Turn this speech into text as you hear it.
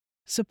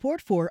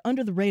Support for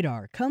Under the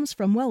Radar comes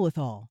from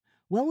Wellwithal.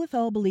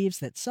 Wellwithal believes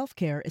that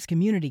self-care is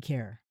community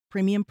care.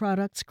 Premium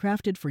products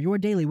crafted for your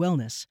daily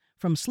wellness,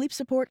 from sleep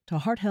support to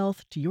heart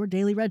health to your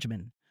daily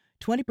regimen.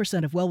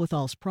 20% of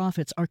Wellwithal's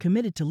profits are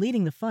committed to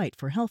leading the fight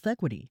for health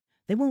equity.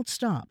 They won't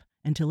stop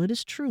until it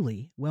is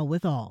truly well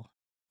with all.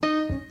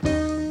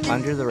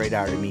 Under the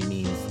radar to me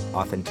means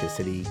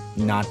authenticity,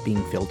 not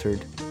being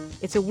filtered.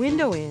 It's a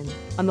window in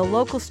on the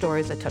local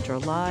stories that touch our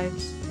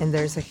lives. And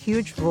there's a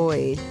huge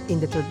void in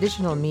the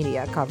traditional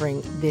media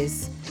covering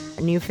these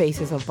new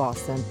faces of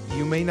Boston.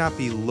 You may not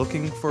be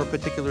looking for a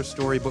particular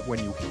story, but when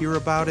you hear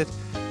about it,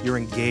 you're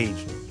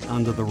engaged.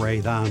 Under the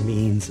radar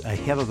means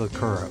ahead of the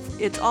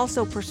curve. It's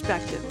also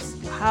perspectives.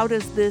 How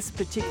does this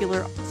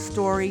particular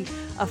story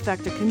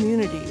affect a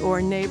community or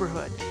a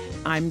neighborhood?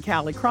 I'm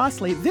Callie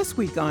Crossley. This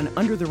week on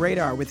Under the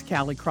Radar with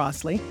Callie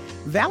Crossley,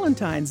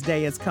 Valentine's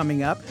Day is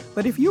coming up,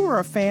 but if you were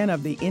a fan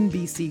of the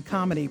NBC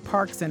comedy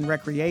Parks and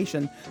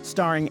Recreation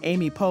starring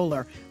Amy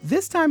Poehler,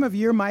 this time of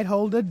year might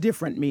hold a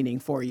different meaning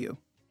for you.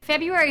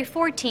 February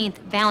 14th,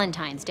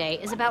 Valentine's Day,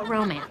 is about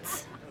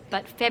romance.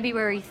 But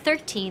February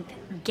 13th,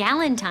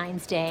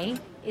 Galentine's Day,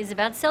 is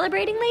about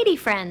celebrating lady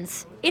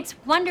friends. It's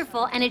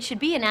wonderful, and it should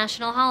be a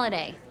national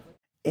holiday.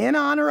 In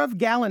honor of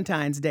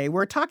Galentine's Day,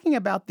 we're talking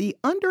about the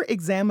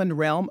under-examined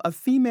realm of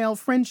female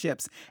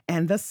friendships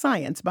and the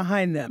science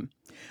behind them.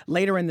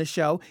 Later in the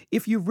show,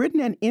 if you've ridden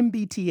an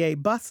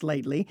MBTA bus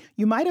lately,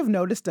 you might have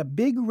noticed a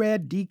big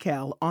red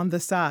decal on the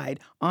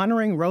side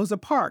honoring Rosa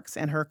Parks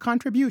and her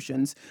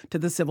contributions to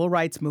the civil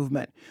rights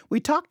movement. We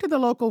talked to the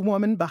local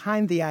woman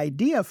behind the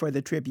idea for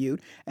the tribute,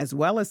 as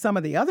well as some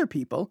of the other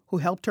people who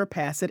helped her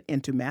pass it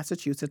into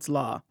Massachusetts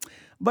law.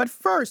 But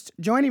first,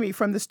 joining me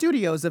from the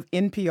studios of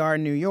NPR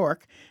New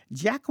York,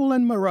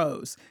 Jacqueline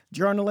Moroz,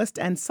 journalist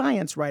and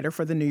science writer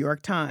for the New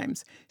York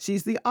Times.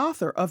 She's the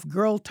author of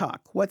Girl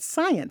Talk, What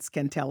Science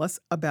Can Tell Us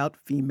About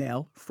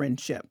Female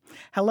Friendship.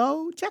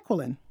 Hello,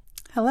 Jacqueline.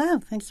 Hello,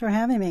 thanks for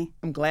having me.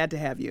 I'm glad to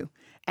have you.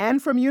 And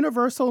from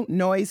Universal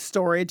Noise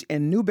Storage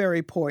in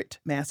Newburyport,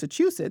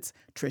 Massachusetts,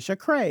 Tricia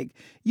Craig,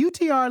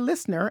 UTR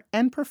listener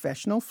and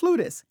professional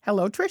flutist.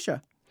 Hello,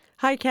 Tricia.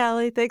 Hi,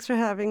 Callie. Thanks for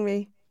having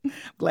me.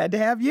 Glad to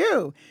have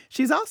you.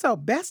 She's also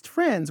best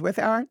friends with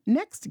our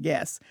next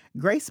guest,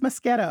 Grace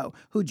Moschetto,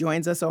 who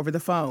joins us over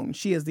the phone.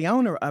 She is the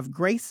owner of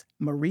Grace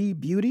Marie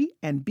Beauty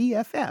and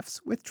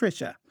BFFs with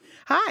Tricia.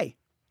 Hi.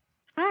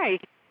 Hi.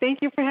 Thank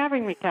you for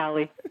having me,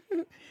 Callie.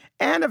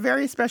 And a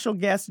very special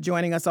guest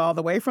joining us all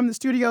the way from the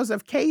studios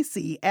of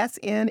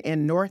KCSN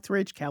in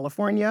Northridge,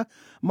 California,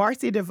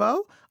 Marcy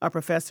DeVoe, a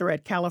professor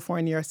at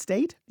California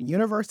State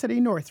University,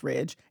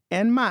 Northridge,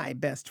 and my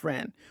best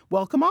friend.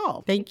 Welcome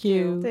all. Thank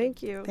you.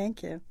 Thank you.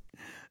 Thank you.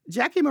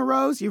 Jackie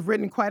Moroz, you've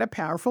written quite a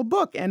powerful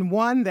book, and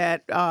one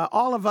that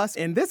all of us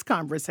in this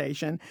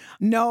conversation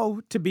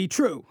know to be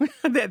true,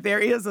 that there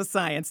is a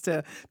science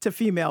to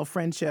female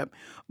friendship.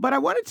 But I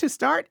wanted to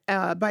start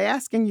by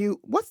asking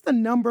you, what's the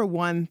number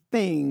one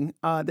thing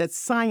that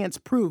science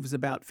proves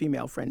about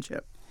female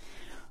friendship?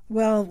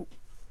 Well,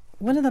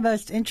 one of the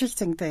most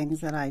interesting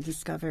things that I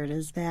discovered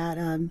is that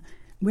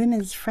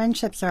women's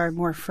friendships are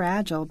more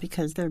fragile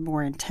because they're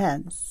more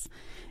intense.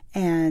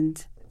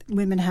 And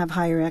women have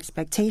higher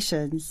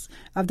expectations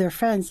of their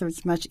friends, so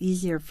it's much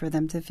easier for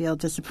them to feel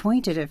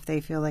disappointed if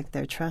they feel like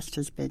their trust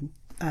has been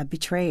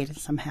betrayed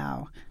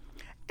somehow.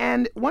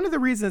 And one of the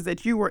reasons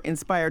that you were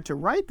inspired to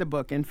write the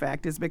book, in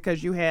fact, is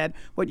because you had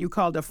what you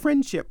called a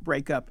friendship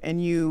breakup,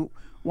 and you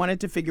wanted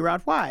to figure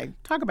out why.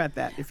 Talk about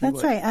that, if you would.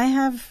 That's right. I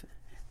have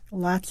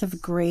lots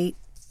of great,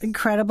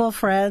 incredible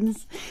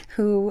friends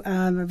who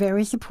are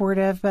very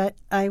supportive, but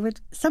I would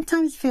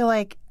sometimes feel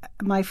like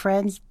my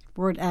friends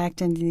would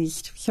act in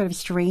these sort of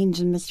strange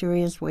and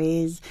mysterious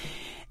ways,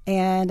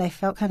 and I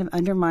felt kind of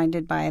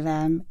undermined by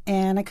them,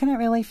 and I couldn't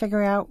really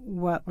figure out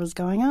what was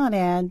going on.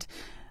 And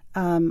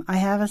I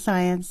have a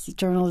science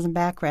journalism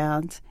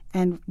background,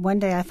 and one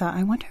day I thought,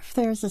 I wonder if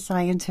there's a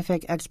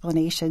scientific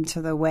explanation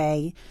to the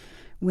way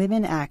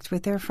women act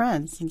with their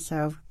friends. And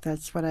so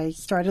that's what I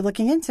started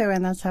looking into,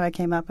 and that's how I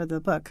came up with the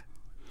book.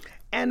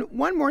 And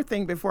one more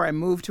thing before I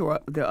move to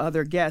the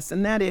other guests,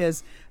 and that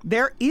is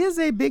there is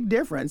a big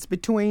difference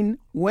between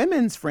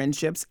women's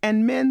friendships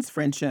and men's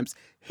friendships,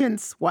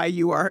 hence why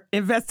you are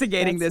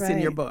investigating That's this right.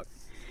 in your book.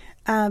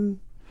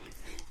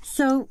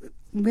 So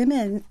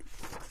women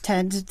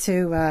tend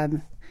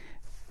to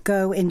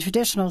go in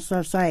traditional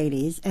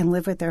societies and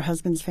live with their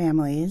husbands'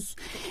 families,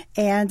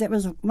 and it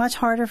was much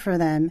harder for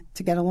them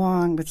to get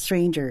along with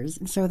strangers.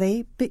 And so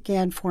they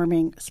began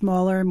forming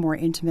smaller, more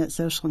intimate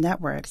social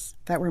networks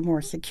that were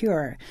more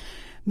secure.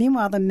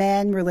 Meanwhile, the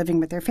men were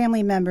living with their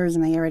family members,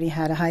 and they already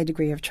had a high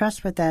degree of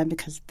trust with them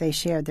because they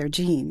shared their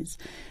genes.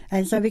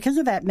 And so because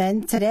of that,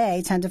 men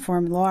today tend to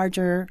form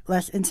larger,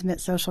 less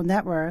intimate social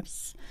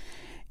networks.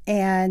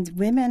 And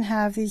women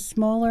have these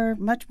smaller,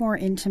 much more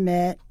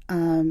intimate,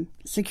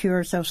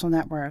 secure social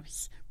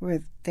networks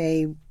where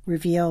they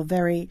reveal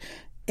very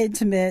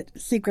intimate,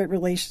 secret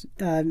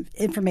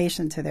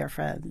information to their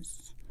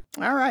friends.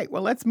 All right.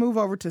 Well, let's move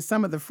over to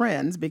some of the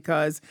friends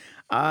because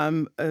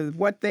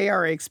what they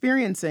are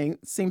experiencing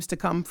seems to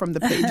come from the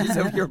pages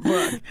of your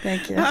book.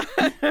 Thank you.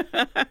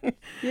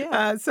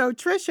 So,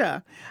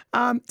 Tricia,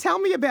 tell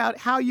me about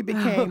how you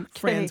became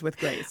friends with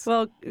Grace.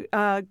 Well,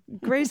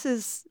 Grace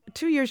is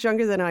 2 years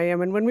younger than I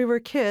am, and when we were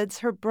kids,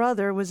 her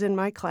brother was in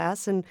my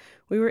class, and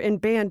we were in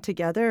band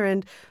together.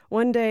 And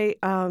one day,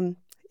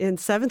 in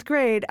 7th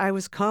grade, I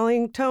was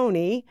calling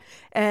Tony,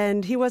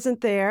 and he wasn't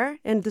there.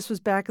 And this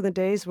was back in the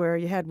days where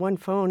you had one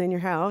phone in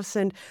your house.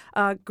 And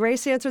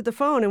Grace answered the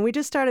phone, and we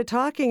just started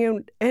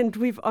talking, and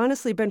we've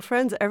honestly been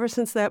friends ever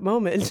since that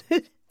moment.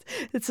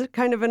 It's a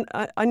kind of an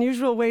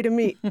unusual way to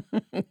meet.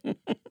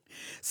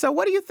 So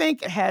what do you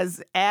think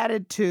has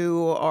added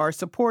to or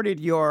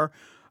supported your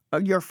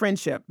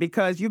friendship?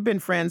 Because you've been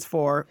friends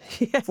for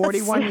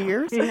 41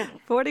 years? Yeah,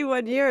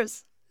 41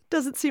 years.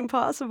 Doesn't seem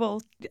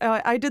possible.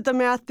 I did the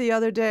math the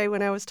other day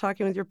when I was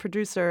talking with your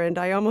producer, and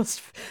I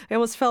almost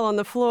fell on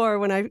the floor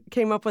when I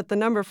came up with the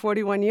number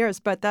 41 years.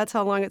 But that's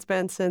how long it's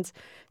been since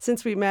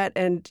we met.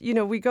 And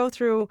we go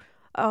through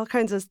all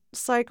kinds of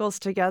cycles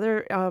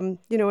together. In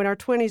our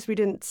 20s, we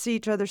didn't see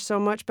each other so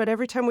much, but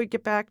every time we'd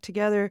get back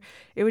together,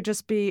 it would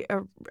just be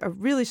a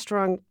really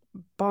strong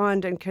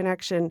bond and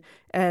connection.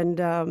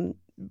 And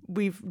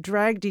we've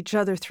dragged each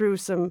other through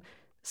some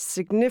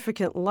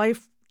significant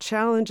life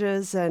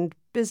challenges and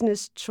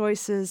business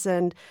choices,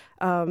 and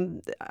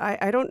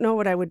I don't know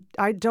what I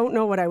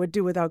would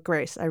do without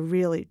Grace. I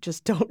really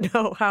just don't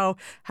know how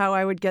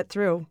I would get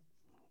through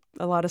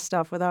a lot of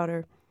stuff without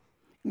her.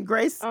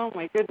 Grace? Oh,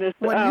 my goodness.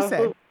 What do you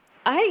say?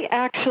 I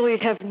actually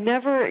have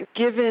never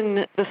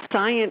given the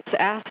science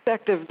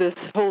aspect of this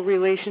whole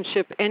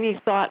relationship any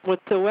thought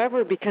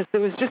whatsoever because there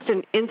was just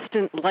an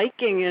instant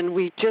liking and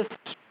we just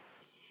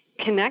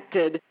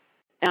connected.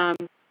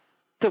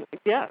 So,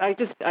 yeah,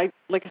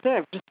 like I said,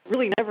 I've just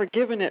really never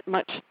given it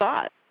much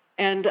thought.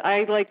 And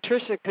I, like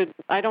Tricia,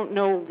 I don't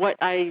know what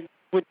I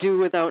would do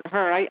without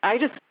her. I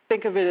just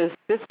think of it as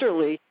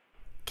sisterly.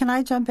 Can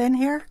I jump in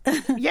here?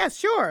 Yes,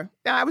 sure.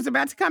 I was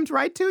about to come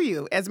right to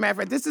you. As a matter of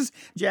fact, this is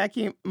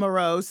Jackie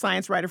Moreau,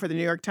 science writer for the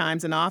New York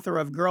Times and author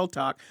of Girl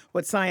Talk,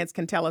 What Science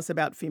Can Tell Us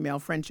About Female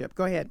Friendship.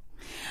 Go ahead.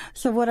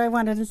 So what I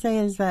wanted to say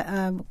is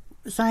that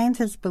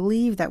scientists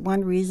believe that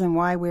one reason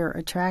why we're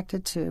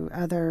attracted to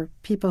other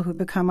people who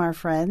become our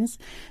friends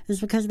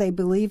is because they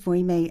believe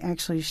we may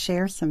actually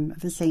share some of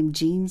the same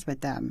genes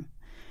with them.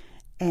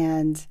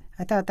 And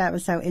I thought that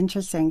was so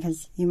interesting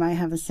because you might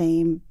have the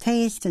same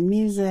taste in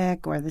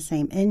music or the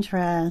same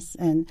interests.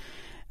 And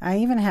I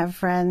even have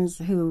friends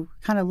who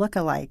kind of look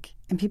alike.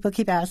 And people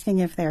keep asking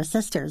if they're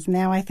sisters.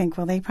 Now I think,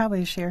 well, they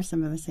probably share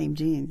some of the same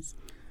genes.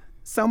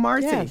 So,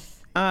 Marcy, Yes.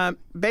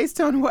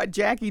 Based on what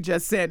Jackie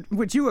just said,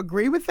 would you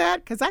agree with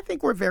that? Because I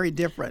think we're very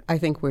different. I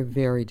think we're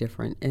very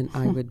different, and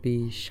I would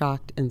be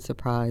shocked and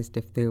surprised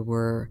if there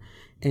were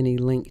any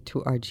link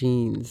to our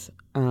genes.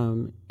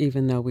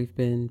 Even though we've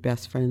been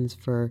best friends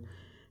for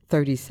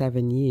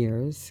 37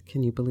 years,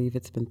 can you believe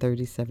it's been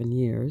 37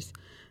 years?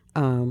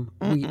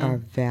 We are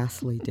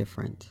vastly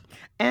different.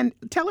 And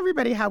tell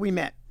everybody how we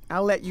met.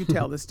 I'll let you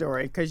tell the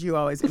story because you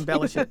always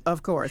embellish it,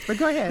 of course. But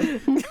go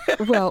ahead.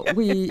 Well,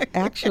 we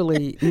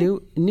actually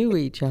knew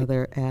each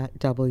other at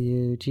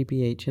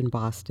WGBH in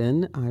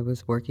Boston. I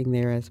was working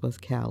there, as was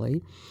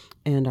Callie,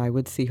 and I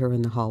would see her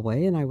in the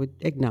hallway, and I would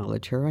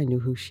acknowledge her. I knew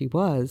who she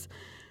was.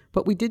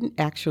 But we didn't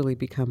actually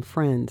become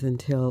friends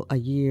until a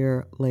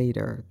year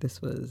later.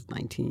 This was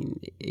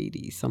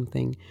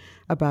 1980-something.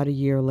 About a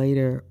year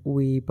later,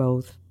 we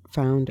both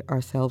found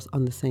ourselves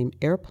on the same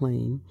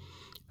airplane,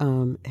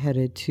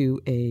 headed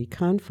to a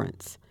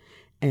conference.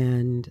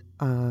 And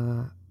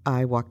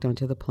I walked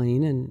onto the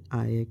plane and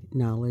I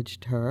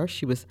acknowledged her.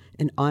 She was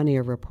an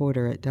on-air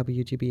reporter at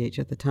WGBH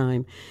at the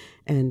time,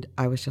 and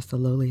I was just a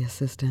lowly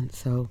assistant.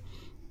 So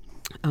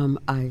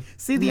I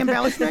see the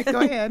embellishment.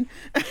 Go ahead.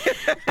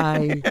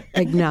 I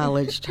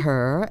acknowledged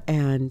her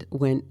and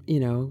went,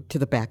 to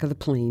the back of the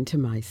plane to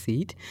my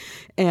seat.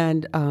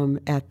 And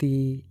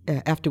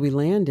after we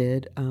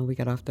landed, we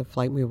got off the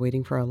flight. We were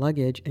waiting for our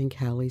luggage, and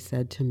Callie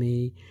said to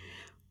me,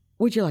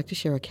 "Would you like to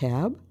share a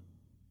cab?"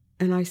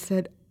 And I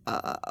said,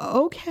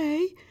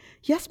 "Okay,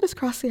 yes, Miss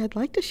Crossley, I'd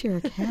like to share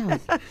a cab."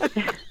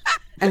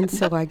 And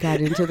so I got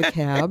into the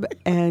cab,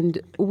 and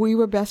we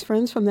were best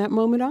friends from that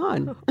moment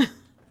on.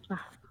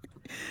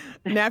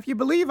 Now, if you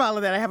believe all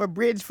of that, I have a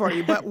bridge for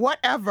you, but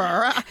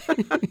whatever.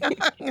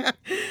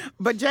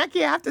 But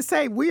Jackie, I have to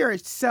say, we are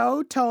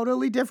so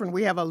totally different.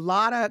 We have a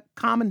lot of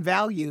common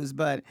values,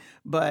 but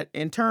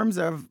in terms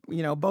of,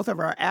 both of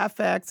our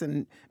affects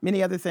and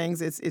many other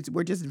things,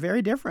 we're just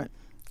very different.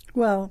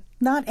 Well,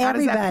 not How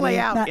does that play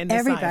out in the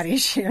everybody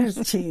science?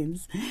 shares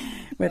genes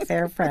with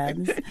their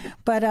friends.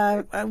 But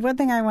one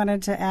thing I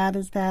wanted to add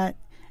is that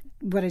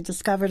what I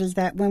discovered is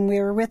that when we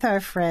were with our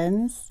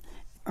friends,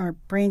 our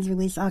brains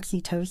release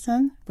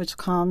oxytocin, which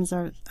calms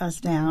us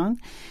down,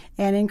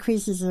 and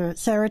increases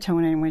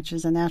serotonin, which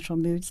is a natural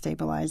mood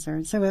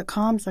stabilizer. So it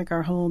calms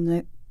our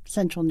whole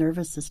central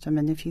nervous system.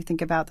 And if you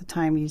think about the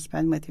time you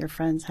spend with your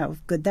friends, how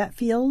good that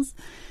feels,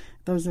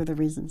 those are the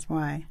reasons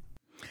why.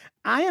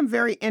 I am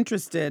very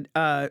interested,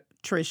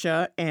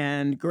 Tricia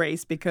and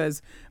Grace,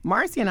 because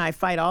Marcy and I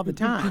fight all the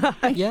time.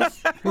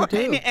 Yes, we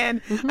do.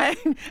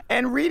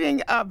 And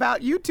reading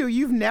about you two,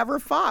 you've never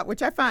fought,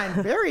 which I find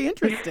very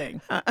interesting.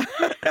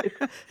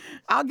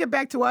 I'll get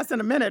back to us in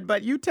a minute,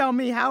 but you tell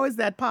me, how is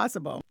that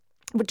possible?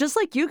 But just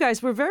like you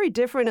guys, we're very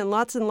different in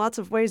lots and lots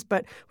of ways,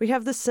 but we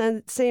have the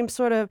same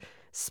sort of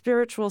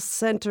spiritual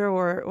center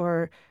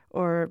or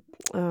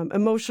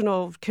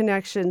emotional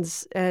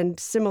connections and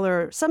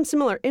some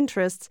similar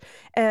interests.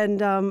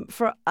 And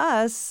for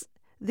us,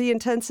 the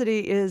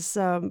intensity is,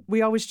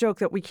 we always joke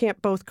that we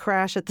can't both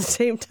crash at the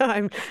same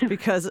time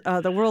because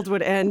the world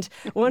would end.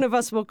 One of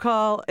us will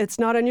call. It's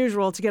not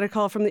unusual to get a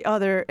call from the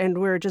other, and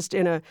we're just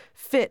in a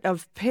fit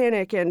of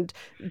panic and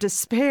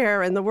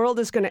despair, and the world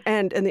is going to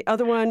end. And the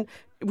other one,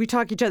 we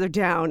talk each other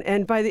down.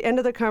 And by the end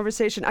of the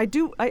conversation, that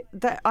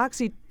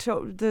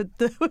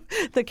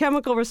the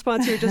chemical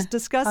response you're just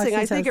discussing,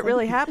 I think it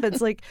really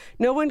happens. Like,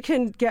 no one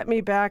can get me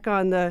back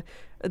on the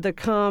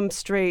calm,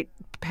 straight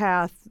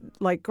path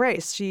like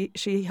Grace.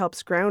 She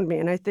helps ground me,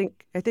 and I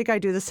think I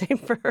do the same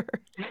for her.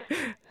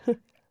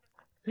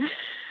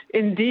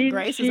 Indeed,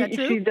 Grace, is that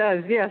true? She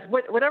does. Yes,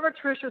 whatever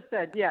Tricia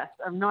said. Yes,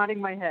 I'm nodding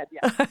my head.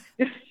 Yes.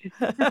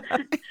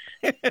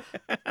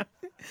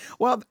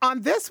 Well,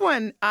 on this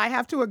one, I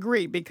have to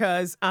agree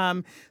because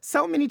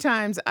so many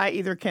times I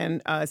either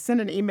can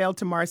send an email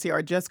to Marcy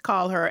or just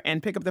call her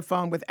and pick up the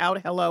phone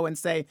without hello and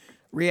say,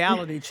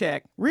 reality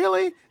check.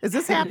 Really? Is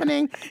this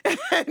happening?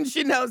 And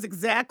she knows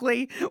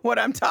exactly what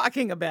I'm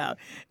talking about.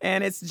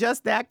 And it's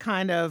just that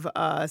kind of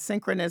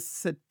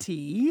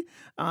synchronicity.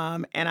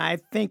 And I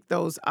think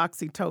those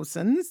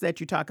oxytocins that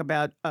you talk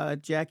about,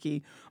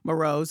 Jackie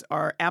Moroz,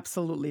 are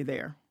absolutely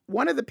there.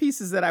 One of the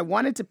pieces that I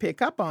wanted to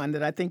pick up on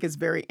that I think is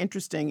very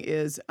interesting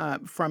is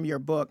from your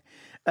book,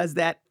 is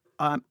that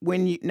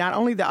when you, not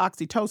only the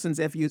oxytocins,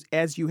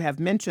 as you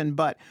have mentioned,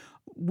 but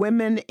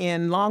women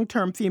in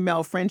long-term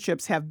female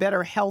friendships have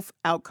better health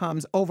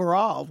outcomes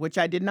overall, which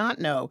I did not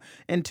know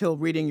until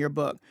reading your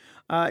book.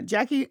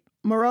 Jackie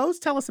Moroz,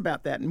 tell us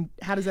about that, and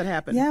how does that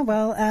happen? Yeah,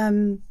 well,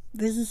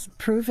 this is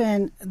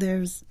proven.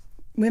 There's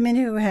women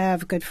who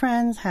have good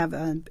friends have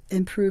an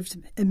improved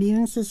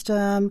immune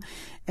system.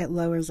 It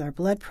lowers our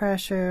blood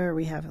pressure.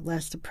 We have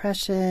less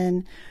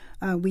depression.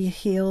 We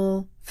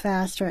heal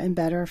faster and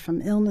better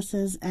from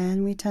illnesses,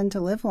 and we tend to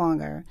live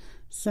longer.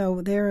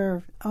 So there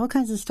are all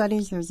kinds of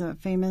studies. There's a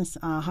famous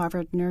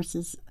Harvard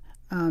nurses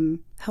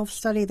health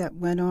study that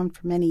went on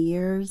for many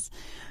years,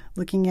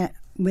 looking at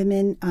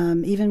women,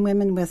 even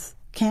women with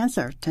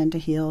cancer tend to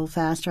heal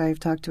faster. I've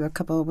talked to a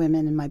couple of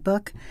women in my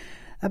book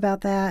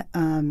about that.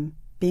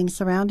 Being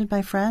surrounded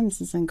by friends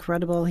is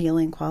incredible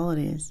healing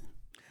qualities.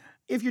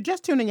 If you're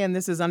just tuning in,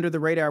 this is Under the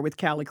Radar with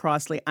Callie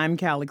Crossley. I'm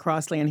Callie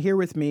Crossley, and here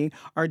with me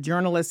are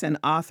journalist and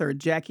author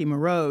Jackie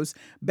Moroz,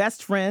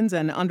 best friends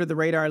and Under the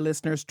Radar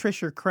listeners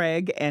Tricia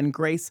Craig and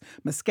Grace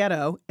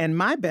Moschetto, and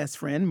my best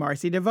friend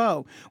Marcy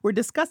DeVoe. We're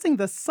discussing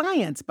the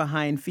science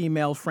behind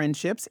female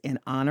friendships in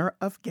honor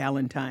of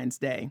Galentine's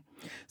Day.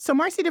 So,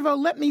 Marcy DeVoe,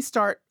 let me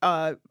start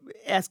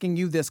asking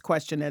you this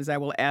question, as I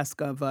will ask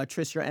of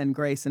Tricia and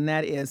Grace, and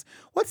that is,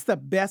 what's the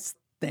best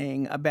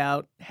thing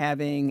about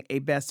having a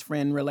best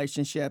friend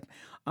relationship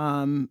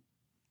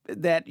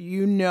that that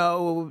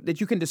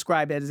you can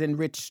describe as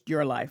enriched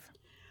your life?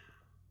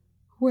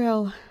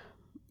 Well,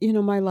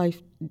 my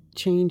life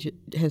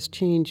has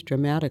changed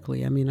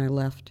dramatically. I mean, I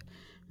left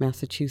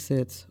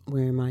Massachusetts,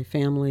 where my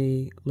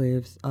family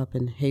lives, up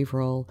in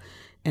Haverhill,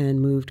 and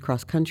moved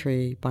cross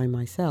country by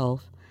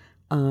myself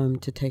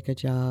to take a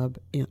job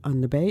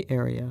on the Bay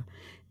Area.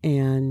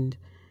 And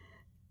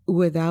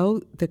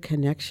without the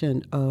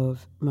connection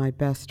of my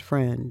best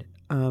friend,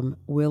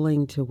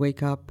 willing to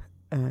wake up,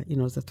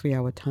 it's a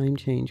 3-hour time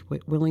change,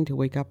 willing to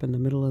wake up in the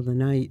middle of the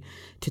night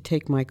to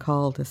take my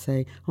call to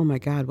say, oh my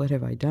God, what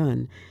have I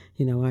done?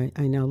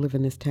 I now live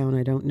in this town.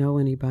 I don't know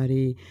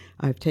anybody.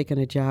 I've taken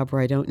a job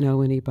where I don't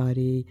know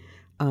anybody.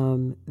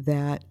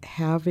 That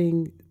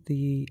having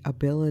the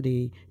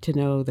ability to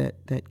know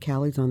that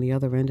Callie's on the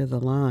other end of the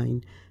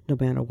line, no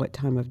matter what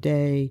time of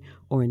day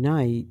or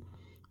night,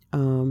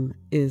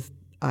 is,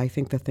 I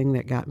think, the thing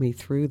that got me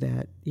through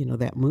that,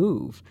 that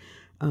move.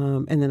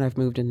 And then I've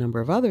moved a number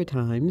of other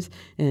times,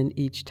 and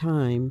each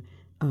time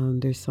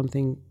there's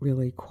something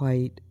really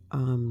quite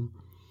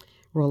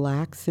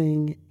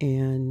relaxing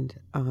and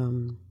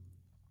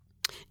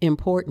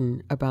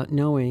important about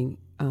knowing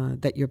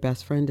that your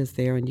best friend is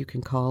there, and you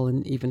can call,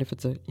 and even if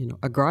it's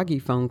a groggy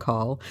phone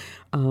call,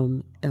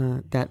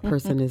 that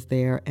person is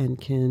there and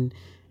can,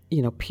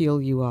 peel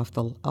you off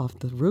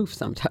the roof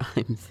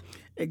sometimes.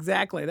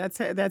 Exactly. That's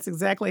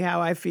exactly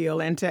how I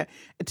feel. And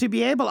to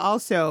be able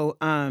also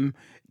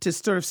to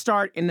sort of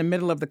start in the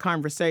middle of the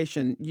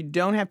conversation, you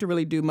don't have to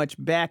really do much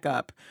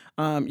backup.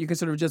 You can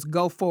sort of just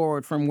go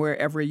forward from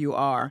wherever you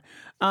are.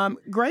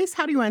 Grace,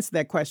 how do you answer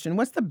that question?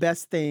 What's the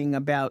best thing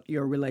about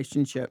your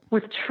relationship?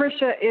 With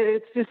Tricia,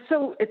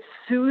 it's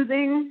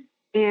soothing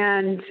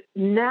and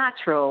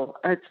natural.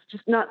 It's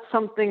just not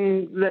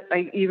something that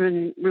I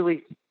even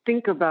really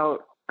think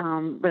about.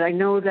 But I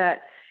know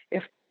that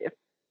if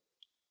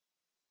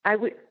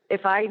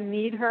if I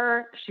need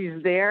her,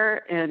 she's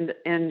there,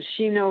 and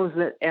she knows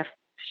that if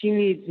she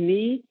needs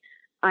me,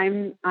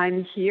 I'm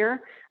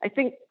here. I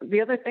think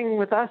the other thing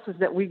with us is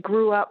that we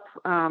grew up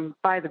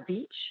by the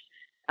beach.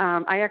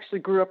 I actually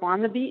grew up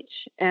on the beach,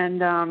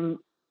 and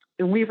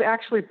we've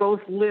actually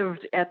both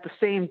lived at the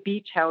same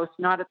beach house,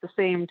 not at the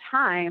same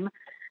time.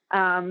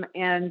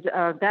 And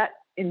that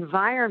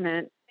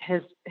environment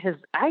has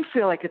I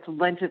feel like it's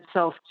lent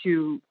itself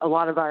to a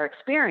lot of our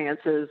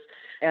experiences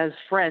as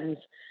friends.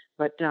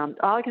 But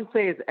all I can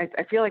say is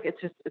I feel like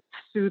it's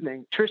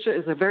soothing. Tricia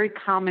is a very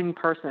calming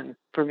person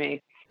for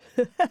me.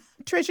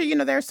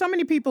 Tricia, there are so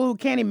many people who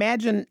can't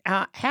imagine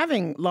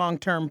having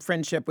long-term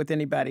friendship with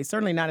anybody,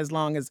 certainly not as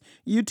long as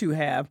you two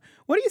have.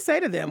 What do you say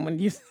to them when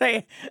you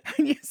say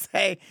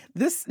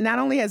this not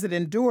only has it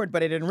endured,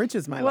 but it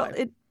enriches my life?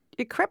 Well,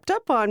 it crept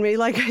up on me,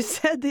 like I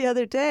said the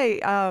other day.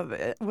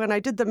 When I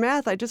did the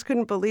math, I just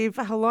couldn't believe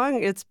how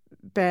long it's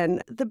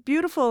been. The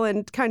beautiful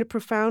and kind of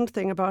profound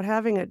thing about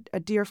having a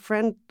dear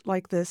friend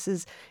like this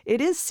is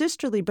it is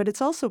sisterly, but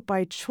it's also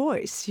by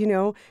choice.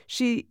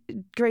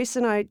 Grace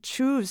and I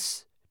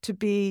choose to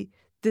be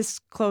this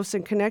close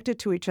and connected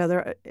to each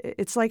other.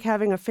 It's like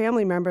having a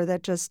family member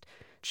that just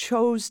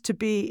chose to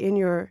be in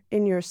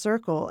your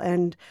circle.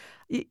 And,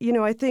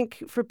 I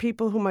think for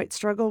people who might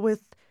struggle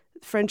with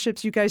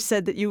friendships, you guys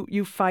said that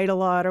you fight a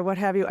lot or what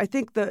have you. I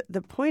think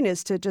the point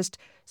is to just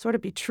sort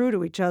of be true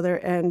to each other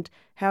and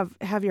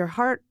have your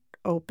heart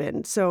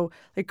open. So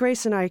like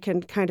Grace and I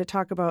can kind of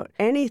talk about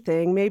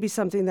anything, maybe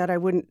something that I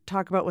wouldn't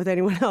talk about with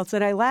anyone else.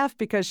 And I laugh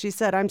because she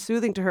said I'm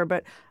soothing to her,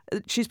 but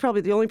she's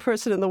probably the only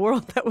person in the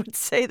world that would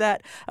say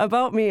that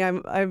about me.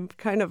 I'm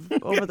kind of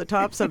over the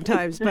top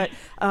sometimes, but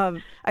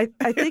I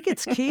think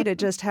it's key to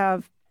just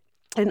have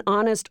an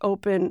honest,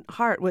 open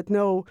heart with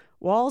no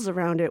walls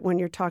around it when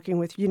you're talking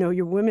with,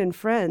 your women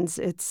friends.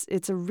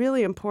 It's a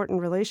really important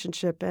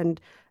relationship,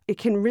 and it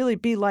can really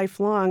be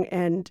lifelong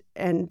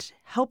and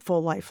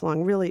helpful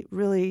lifelong, really,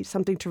 really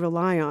something to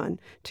rely on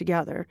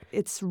together.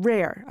 It's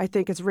rare. I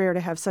think it's rare to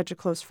have such a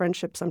close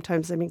friendship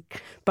sometimes.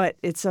 But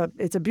it's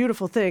a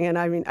beautiful thing. And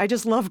I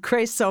just love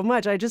Grace so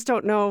much. I just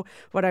don't know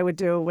what I would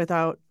do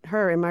without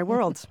her in my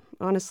world,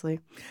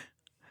 honestly.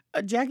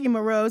 Jackie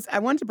Moroz, I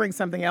wanted to bring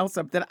something else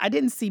up that I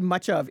didn't see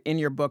much of in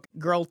your book,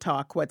 Girl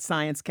Talk, What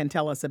Science Can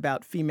Tell Us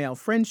About Female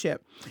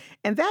Friendship.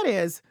 And that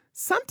is,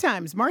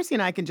 sometimes Marcy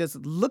and I can just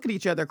look at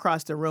each other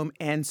across the room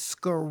and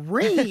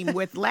scream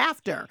with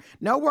laughter.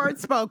 No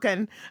words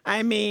spoken.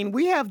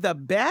 We have the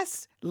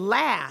best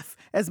laugh.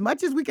 As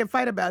much as we can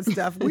fight about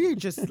stuff, we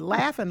just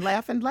laugh and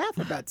laugh and laugh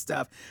about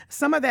stuff.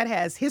 Some of that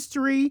has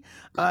history.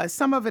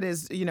 Some of it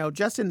is,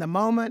 just in the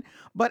moment.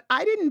 But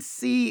I didn't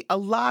see a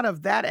lot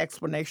of that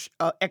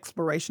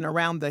exploration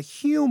around the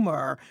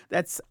humor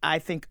that's, I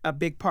think, a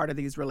big part of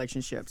these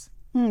relationships.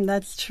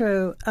 That's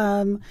true.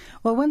 Well,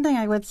 one thing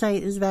I would say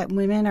is that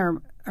women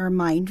are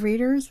mind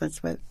readers.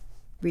 That's what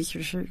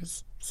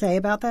researchers say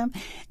about them,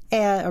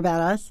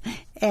 about us.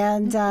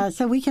 And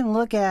so we can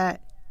look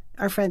at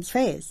our friend's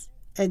face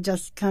and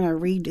just kind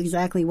of read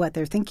exactly what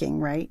they're thinking,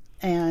 right?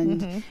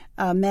 And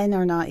men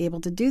are not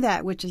able to do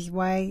that, which is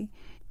why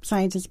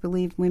scientists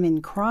believe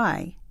women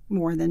cry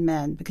more than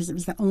men, because it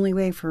was the only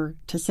way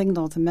to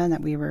signal to men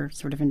that we were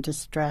sort of in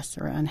distress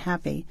or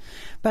unhappy.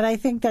 But I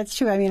think that's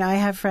true. I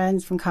have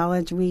friends from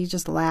college. We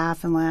just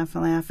laugh and laugh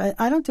and laugh.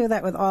 I don't do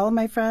that with all of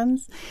my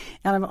friends.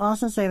 And I will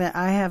also say that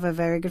I have a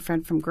very good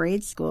friend from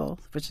grade school,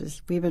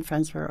 we've been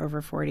friends for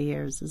over 40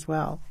 years as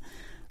well.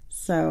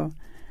 So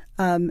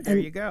there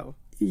you go.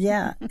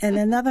 Yeah. And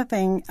another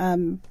thing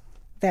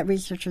that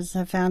researchers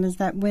have found is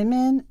that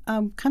women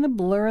kind of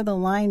blur the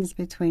lines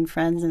between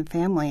friends and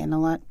family. And a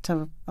lot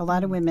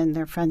of women,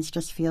 their friends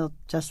just feel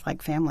just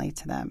like family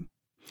to them.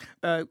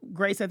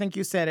 Grace, I think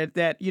you said it,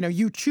 that,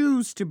 you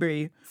choose to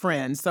be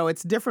friends. So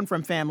it's different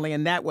from family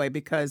in that way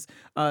because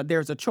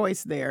there's a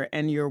choice there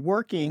and you're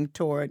working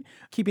toward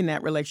keeping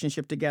that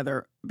relationship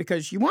together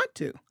because you want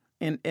to.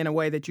 In a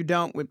way that you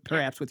don't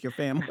perhaps with your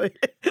family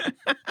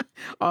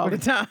all the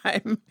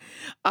time.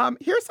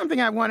 Here's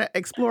something I want to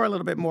explore a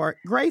little bit more.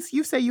 Grace,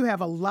 you say you have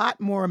a lot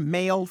more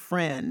male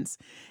friends.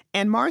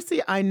 And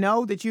Marcy, I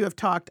know that you have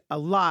talked a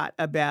lot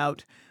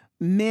about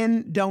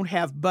men don't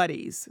have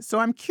buddies. So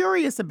I'm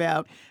curious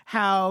about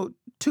how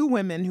two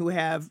women who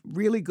have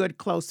really good,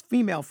 close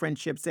female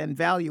friendships and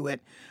value it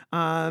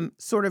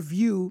sort of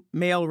view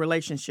male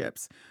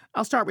relationships.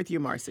 I'll start with you,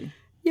 Marcy.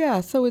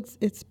 Yeah, so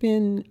it's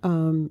been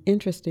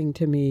interesting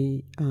to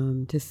me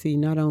to see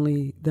not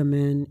only the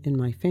men in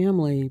my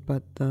family,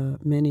 but the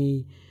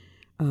many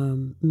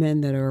men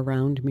that are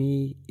around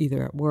me,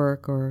 either at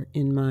work or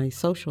in my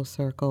social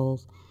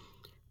circles,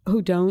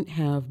 who don't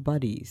have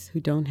buddies, who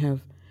don't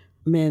have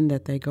men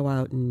that they go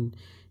out and,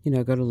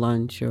 go to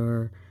lunch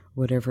or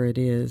whatever it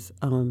is.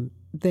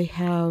 They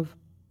have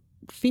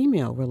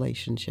female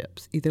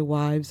relationships, either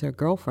wives or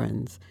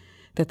girlfriends,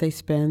 that they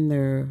spend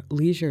their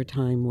leisure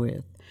time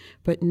with,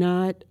 but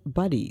not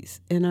buddies.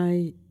 And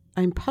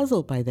I'm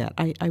puzzled by that.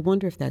 I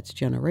wonder if that's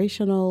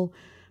generational,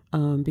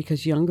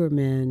 because younger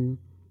men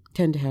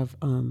tend to have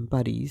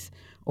buddies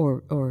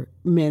or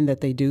men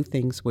that they do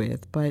things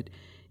with, but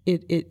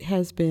it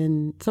has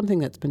been something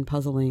that's been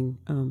puzzling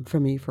for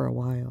me for a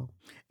while.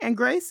 And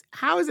Grace,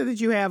 how is it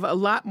that you have a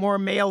lot more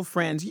male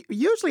friends?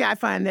 Usually I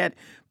find that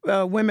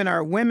women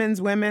are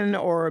women's women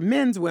or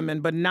men's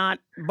women, but not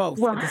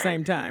both at the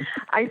same time.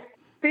 I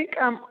think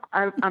I'm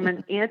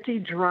an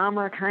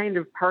anti-drama kind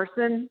of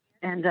person,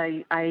 and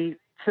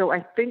so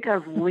I think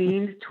I've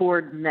leaned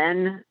toward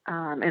men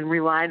and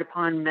relied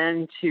upon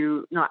men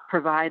to not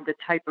provide the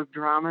type of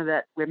drama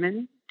that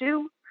women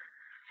do.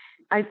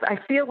 I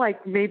feel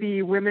like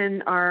maybe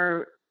women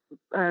are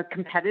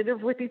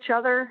competitive with each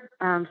other,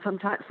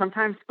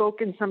 sometimes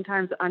spoken,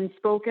 sometimes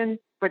unspoken,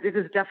 but it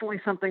is definitely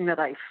something that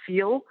I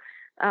feel.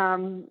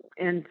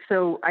 And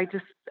so I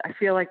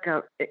feel like,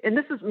 and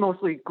this is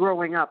mostly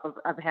growing up,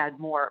 I've had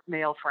more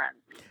male friends.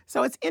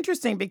 So it's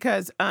interesting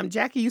because,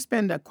 Jackie, you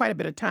spend quite a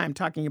bit of time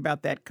talking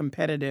about that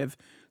competitive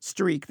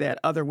streak that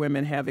other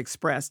women have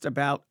expressed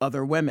about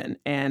other women,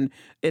 and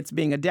it's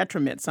being a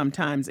detriment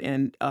sometimes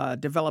in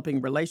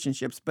developing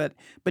relationships, but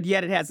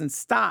yet it hasn't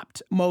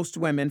stopped most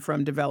women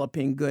from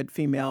developing good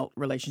female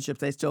relationships.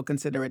 They still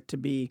consider it to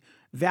be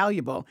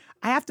valuable.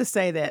 I have to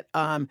say that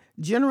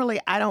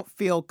generally I don't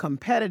feel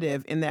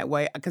competitive in that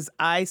way because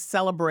I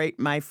celebrate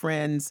my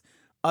friends'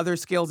 other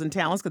skills and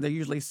talents because they're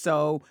usually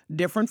so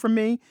different from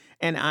me,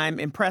 and I'm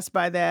impressed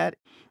by that.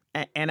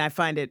 And I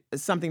find it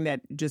something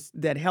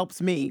that helps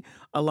me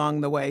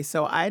along the way.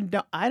 So I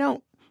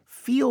don't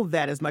feel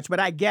that as much, but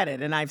I get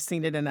it, and I've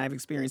seen it, and I've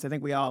experienced. I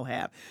think we all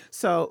have.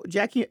 So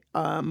Jackie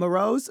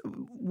Moroz,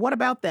 what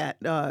about that?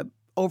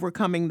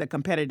 Overcoming the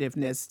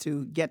competitiveness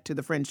to get to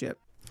the friendship.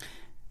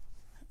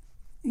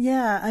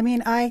 Yeah, I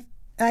mean, I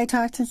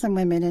talked to some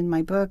women in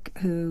my book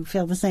who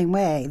feel the same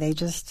way. They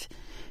just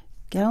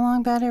get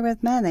along better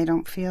with men. They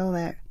don't feel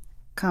that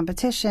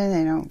competition.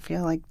 They don't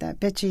feel like that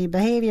bitchy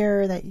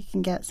behavior that you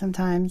can get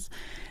sometimes.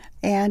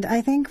 And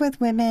I think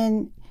with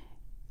women,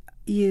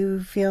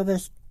 you feel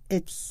this,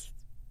 it's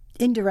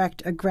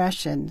indirect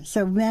aggression.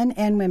 So men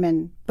and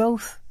women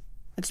both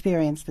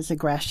experience this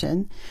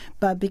aggression,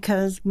 but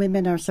because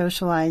women are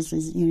socialized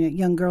as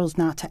young girls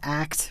not to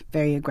act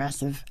very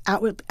aggressive,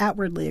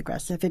 outwardly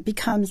aggressive, it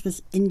becomes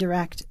this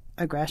indirect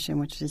aggression,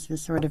 which is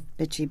this sort of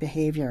bitchy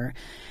behavior.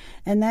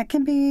 And that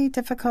can be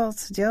difficult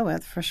to deal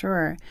with, for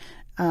sure.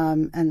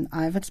 And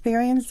I've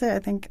experienced it. I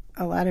think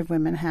a lot of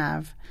women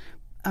have.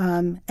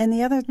 And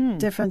the other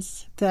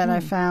difference that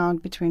I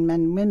found between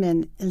men and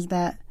women is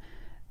that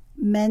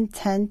men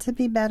tend to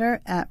be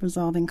better at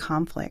resolving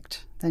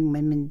conflict than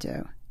women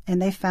do. And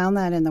they found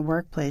that in the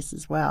workplace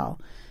as well.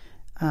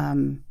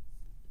 And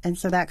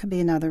so that could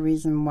be another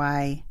reason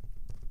why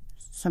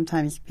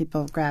sometimes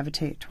people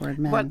gravitate toward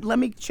men. But let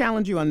me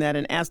challenge you on that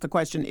and ask the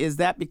question, is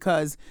that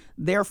because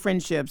their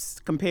friendships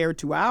compared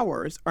to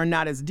ours are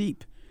not as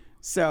deep?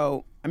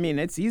 So, I mean,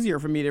 it's easier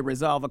for me to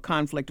resolve a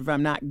conflict if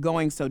I'm not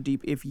going so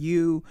deep. If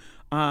you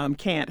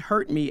can't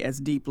hurt me as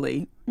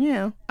deeply,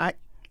 right?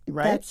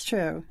 That's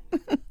true.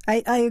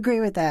 I agree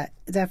with that,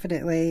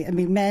 definitely. I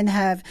mean, men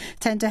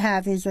tend to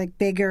have these like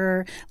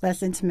bigger,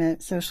 less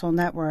intimate social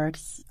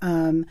networks.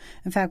 In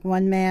fact,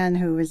 one man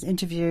who was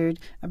interviewed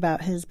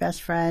about his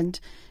best friend,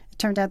 it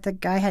turned out the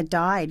guy had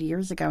died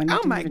years ago, and he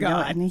didn't even know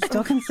it, and he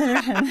still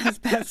considered him his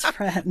best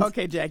friend.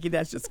 Okay, Jackie,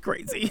 that's just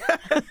crazy.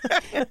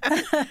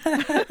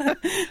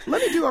 Let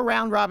me do a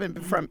round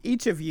robin from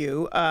each of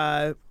you,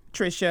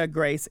 Tricia,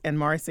 Grace, and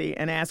Marcy,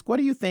 and ask, what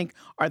do you think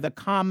are the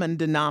common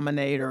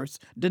denominators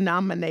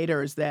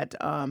that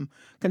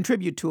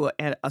contribute to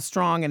a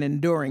strong and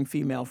enduring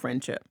female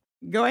friendship?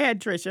 Go ahead,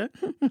 Tricia.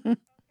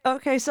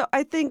 Okay, so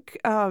I think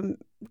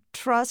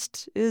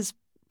trust is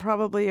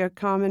probably a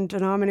common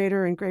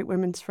denominator in great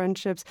women's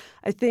friendships.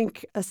 I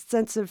think a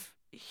sense of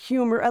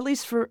humor, at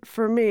least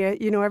for me,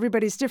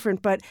 everybody's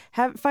different, but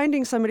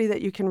finding somebody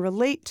that you can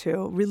relate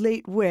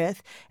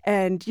with,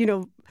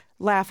 and,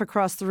 laugh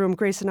across the room.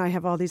 Grace and I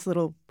have all these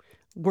little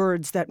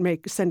words that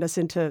send us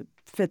into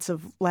fits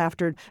of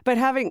laughter, but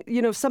having,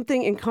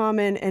 something in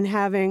common and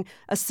having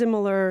a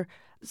similar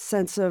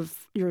sense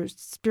of your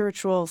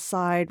spiritual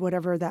side,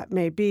 whatever that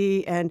may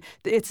be, and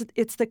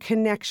it's the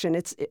connection.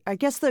 I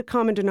guess the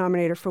common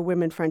denominator for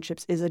women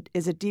friendships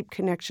is a deep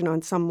connection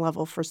on some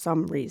level for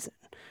some reason.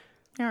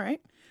 All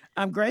right,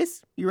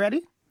 Grace, you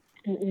ready?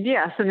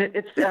 Yes, and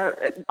it's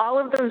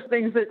all of those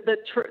things that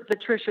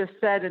Tricia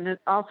said, and it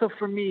also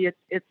for me,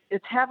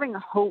 it's having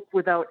hope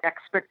without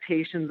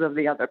expectations of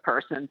the other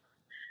person.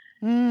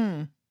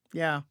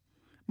 Yeah,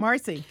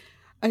 Marcy.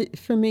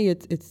 For me,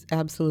 it's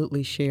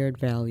absolutely shared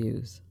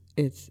values.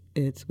 It's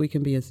we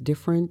can be as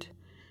different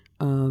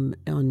on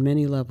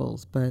many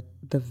levels, but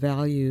the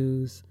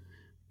values,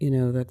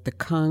 the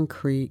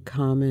concrete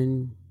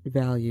common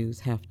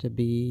values have to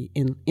be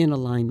in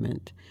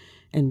alignment.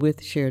 And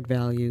with shared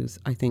values,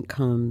 I think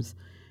comes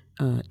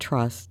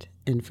trust,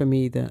 and for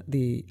me,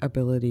 the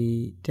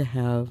ability to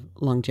have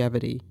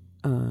longevity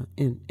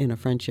in a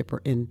friendship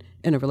or in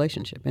a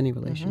relationship, any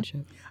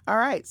relationship. All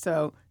right.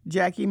 So,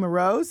 Jackie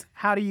Moroz,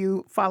 how do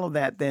you follow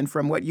that then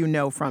from what you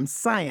know from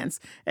science,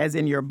 as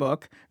in your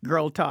book,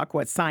 Girl Talk,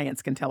 What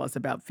Science Can Tell Us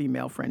About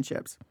Female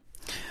Friendships?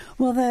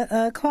 Well,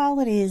 the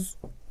qualities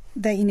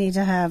that you need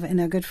to have in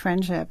a good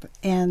friendship,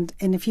 and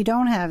if you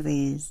don't have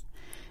these,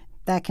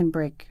 that can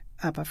break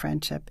up a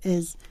friendship,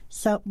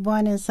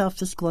 one is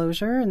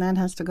self-disclosure, and that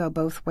has to go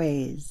both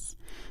ways.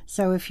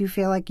 So if you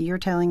feel like you're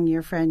telling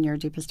your friend your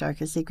deepest,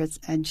 darkest secrets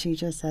and she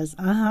just says,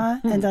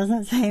 and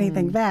doesn't say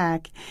anything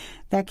back,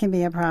 that can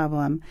be a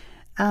problem.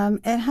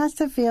 It has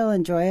to feel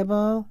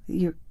enjoyable.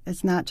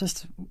 It's not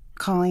just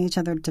calling each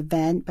other to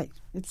vent, but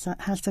it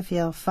has to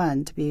feel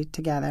fun to be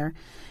together.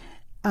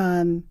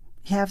 You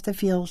have to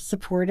feel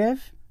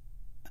supportive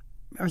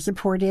or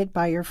supported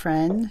by your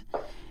friend.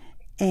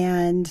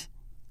 And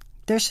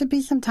there should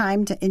be some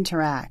time to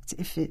interact.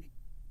 If it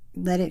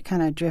let it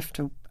kind of drift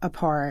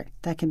apart,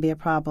 that can be a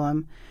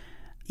problem,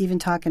 even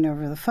talking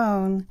over the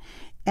phone.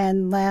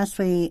 And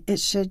lastly, it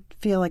should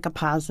feel like a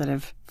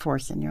positive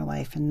force in your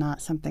life and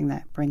not something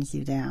that brings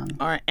you down.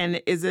 All right.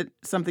 And is it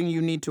something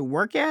you need to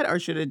work at, or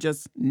should it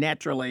just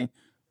naturally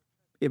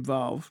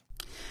evolve?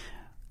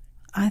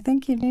 I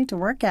think you need to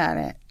work at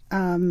it,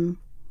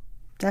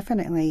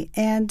 definitely.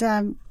 And,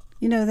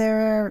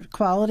 there are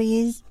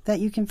qualities that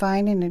you can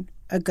find in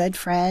a good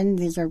friend.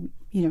 These are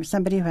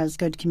somebody who has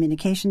good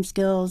communication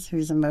skills,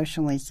 who's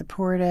emotionally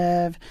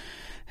supportive,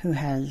 who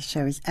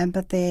shows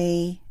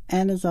empathy,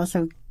 and is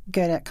also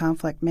good at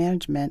conflict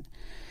management.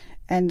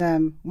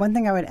 And one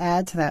thing I would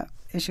add to that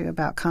issue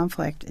about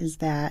conflict is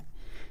that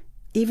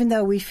even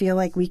though we feel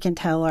like we can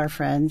tell our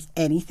friends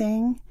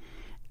anything,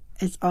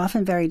 it's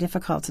often very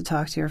difficult to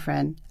talk to your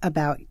friend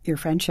about your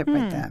friendship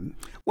with them.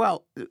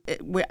 Well,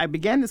 I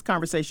began this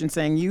conversation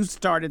saying you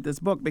started this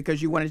book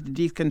because you wanted to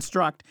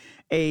deconstruct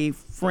a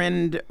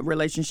friend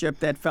relationship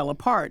that fell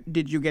apart.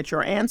 Did you get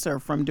your answer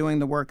from doing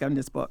the work on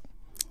this book?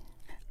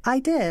 I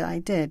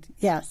did,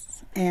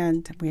 yes.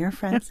 And we are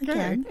friends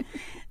again.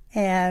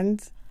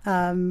 And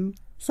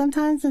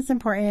sometimes it's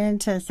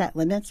important to set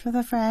limits with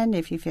a friend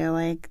if you feel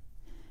like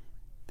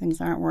things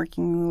aren't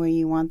working the way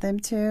you want them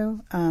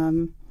to.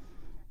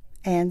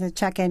 And to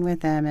check in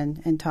with them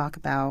and talk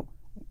about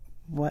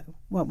what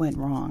went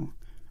wrong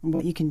and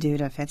what you can do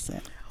to fix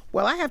it.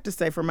 Well, I have to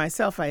say for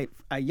myself, I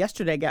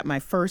yesterday got my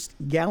first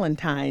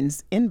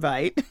Galentine's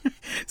invite.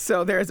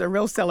 So there's a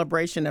real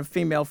celebration of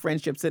female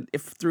friendships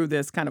through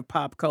this kind of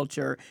pop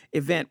culture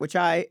event, which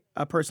I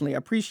personally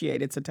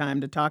appreciate. It's a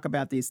time to talk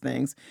about these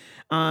things.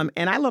 And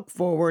I look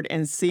forward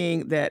and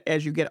seeing that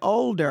as you get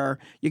older,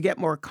 you get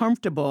more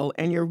comfortable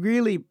and you're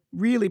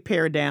really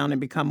pare down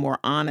and become more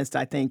honest,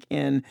 I think,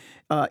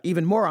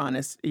 even more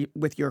honest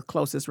with your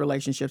closest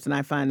relationships. And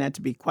I find that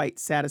to be quite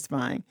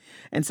satisfying.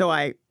 And so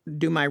I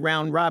do my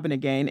round robin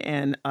again,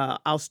 and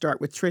I'll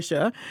start with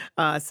Tricia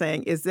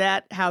saying, is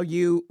that how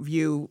you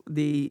view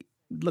the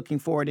looking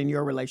forward in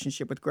your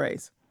relationship with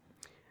Grace?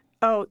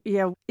 Oh,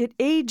 yeah. It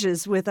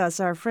ages with us,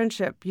 our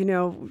friendship.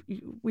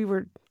 We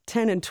were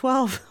 10 and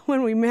 12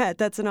 when we met.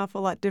 That's an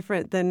awful lot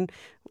different than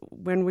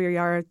when we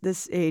are at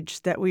this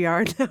age that we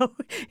are now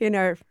in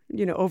our,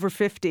 over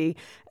 50.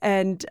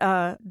 And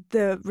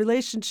the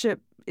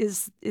relationship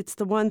it's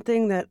the one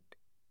thing that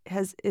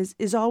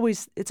is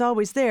always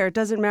there. It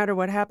doesn't matter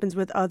what happens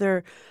with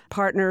other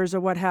partners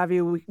or what have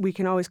you. We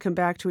can always come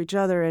back to each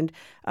other. And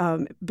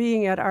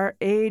being at our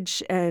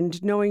age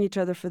and knowing each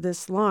other for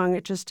this long,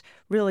 it just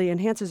really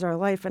enhances our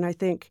life. And I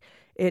think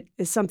it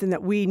is something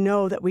that we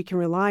know that we can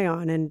rely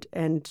on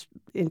and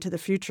into the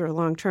future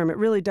long term. It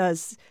really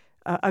does.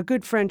 A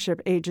good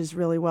friendship ages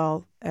really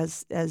well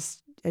as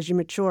you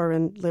mature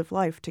and live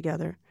life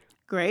together.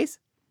 Grace?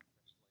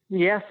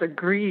 Yes,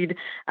 agreed.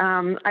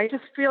 I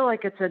just feel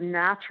like it's a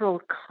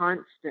natural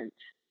constant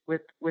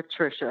with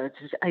Tricia. It's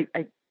just, I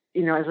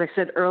as I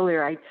said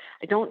earlier, I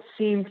don't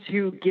seem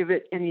to give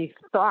it any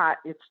thought.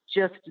 It's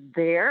just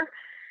there.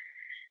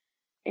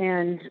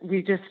 And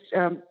we just,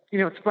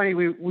 it's funny.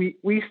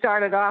 We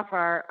started off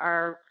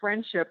our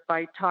friendship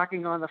by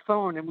talking on the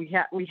phone, and we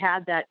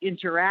had that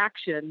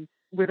interaction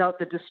without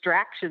the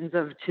distractions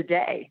of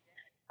today.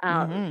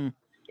 And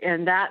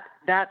that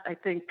I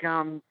think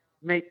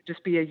may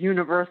just be a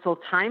universal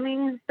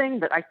timing thing.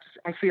 But I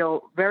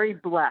feel very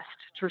blessed.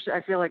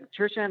 I feel like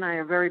Tricia and I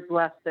are very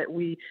blessed that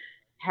we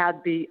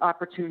had the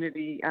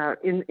opportunity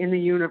in the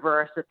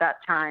universe at that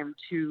time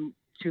to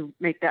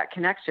make that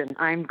connection.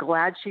 I'm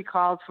glad she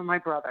called for my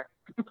brother.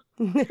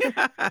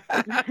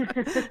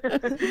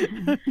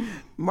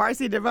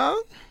 Marcy DeVoe?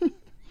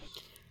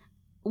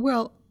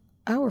 Well,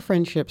 our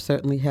friendship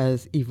certainly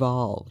has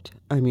evolved.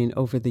 I mean,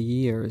 over the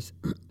years.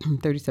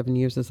 37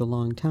 years is a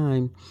long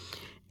time.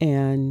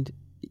 And,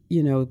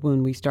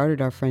 when we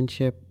started our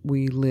friendship,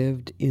 we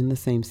lived in the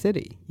same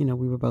city.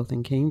 We were both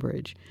in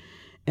Cambridge.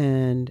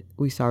 And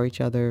we saw each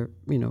other,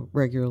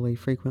 regularly,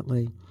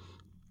 frequently.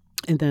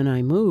 And then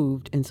I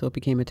moved, and so it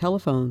became a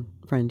telephone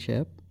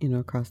friendship,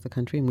 across the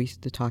country, and we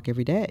used to talk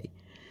every day.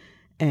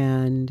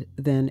 And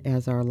then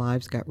as our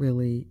lives got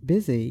really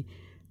busy,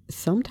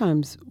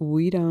 sometimes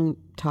we don't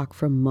talk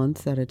for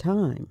months at a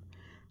time.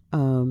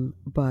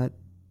 But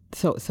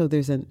so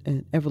there's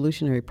an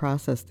evolutionary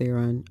process there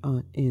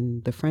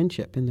in the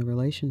friendship, in the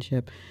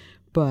relationship.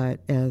 But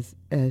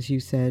as you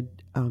said,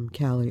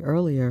 Callie,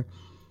 earlier,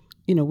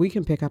 we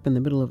can pick up in the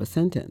middle of a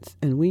sentence,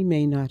 and we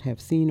may not have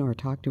seen or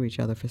talked to each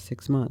other for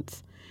 6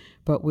 months,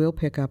 but we'll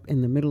pick up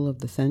in the middle of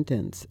the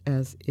sentence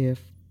as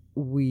if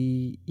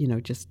we,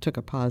 just took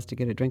a pause to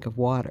get a drink of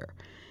water.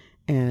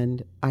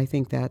 And I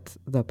think that's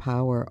the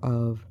power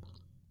of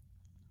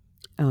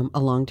a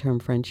long-term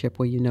friendship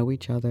where you know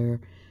each other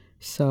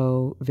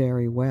so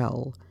very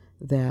well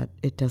that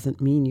it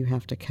doesn't mean you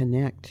have to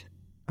connect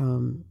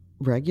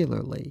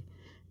regularly.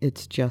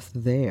 It's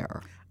just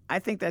there. I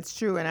think that's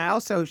true. And I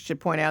also should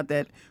point out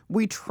that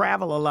we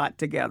travel a lot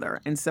together.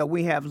 And so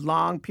we have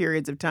long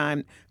periods of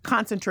time,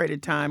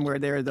 concentrated time, where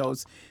there are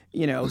those,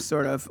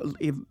 sort of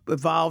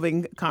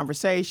evolving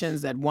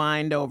conversations that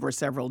wind over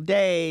several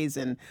days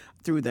and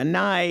through the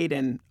night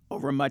and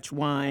over much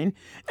wine.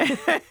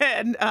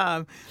 And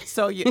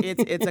so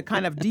it's a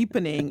kind of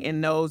deepening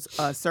in those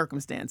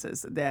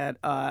circumstances that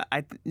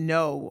I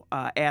know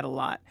add a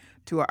lot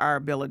to our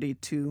ability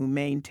to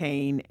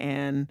maintain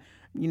and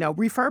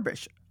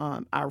refurbish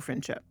our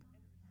friendship.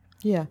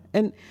 Yeah,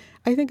 and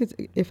I think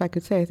if I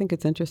could say, I think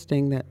it's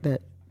interesting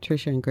that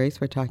Tricia and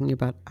Grace were talking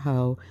about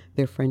how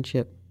their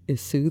friendship is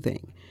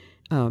soothing.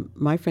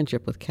 My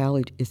friendship with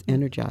Callie is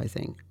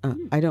energizing.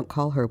 I don't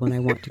call her when I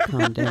want to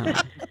calm down.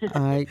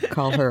 I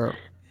call her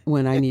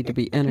when I need to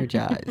be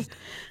energized.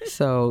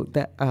 So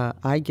that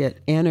I get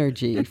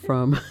energy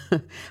from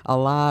a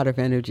lot of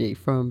energy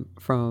from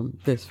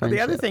this friendship. The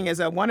other thing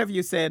is one of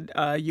you said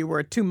you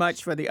were too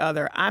much for the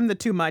other. I'm the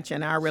too much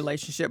in our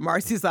relationship.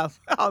 Marcy's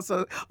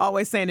also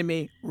always saying to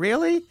me,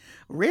 "Really?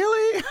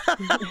 Really?"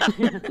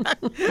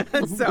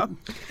 So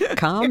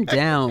calm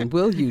down.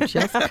 Will you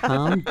just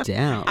calm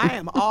down? I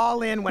am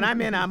all in. When I'm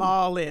in, I'm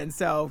all in.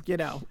 So,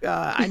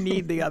 I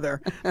need the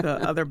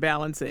other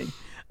balancing.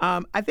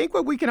 I think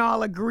what we can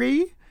all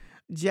agree,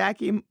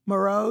 Jackie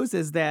Moroz,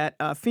 is that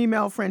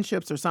female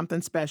friendships are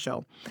something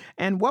special.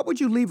 And what would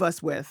you leave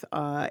us with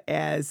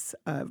as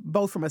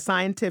both from a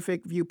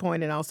scientific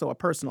viewpoint and also a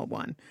personal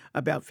one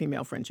about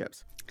female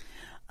friendships?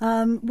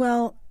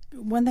 Well,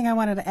 one thing I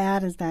wanted to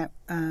add is that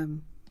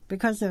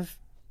because of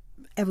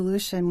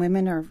evolution,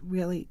 women are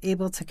really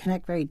able to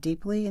connect very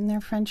deeply in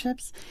their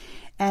friendships.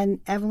 And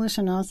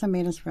evolution also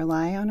made us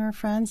rely on our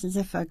friends as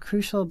if a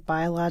crucial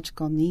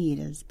biological need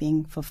is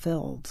being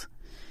fulfilled.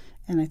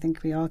 And I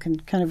think we all can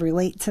kind of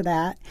relate to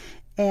that.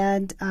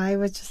 And I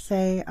would just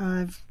say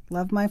I've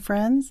loved my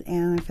friends,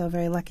 and I feel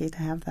very lucky to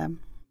have them.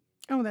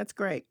 Oh, that's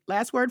great.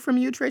 Last word from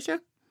you,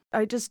 Tricia?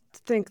 I just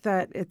think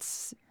that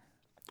it's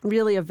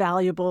really a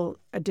valuable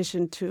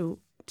addition to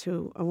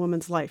a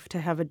woman's life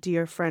to have a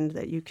dear friend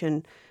that you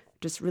can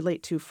just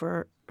relate to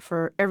for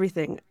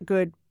everything,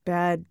 good,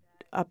 bad,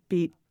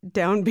 upbeat,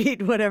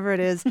 downbeat, whatever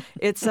it is.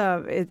 It's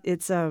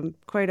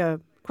quite a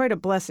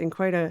blessing,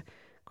 quite a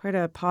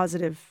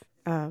positive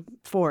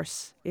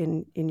force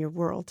in your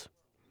world.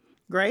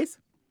 Grace?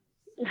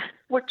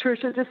 What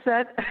Tricia just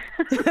said.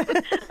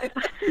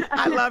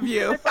 I love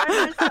you.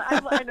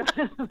 I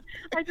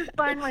just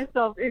find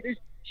myself.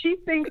 She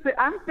thinks it.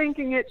 I'm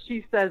thinking it.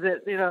 She says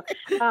it.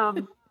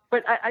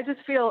 But I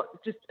just feel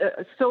just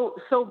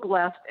so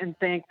blessed and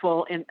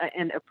thankful and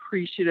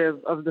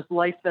appreciative of this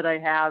life that I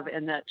have,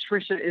 and that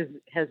Tricia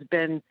has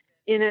been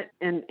in it,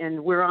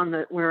 and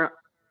we're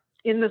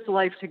in this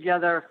life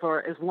together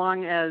for as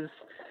long as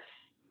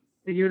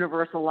the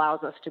universe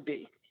allows us to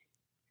be.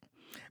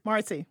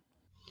 Marcy.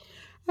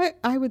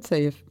 I would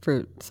say if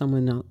for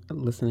someone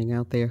listening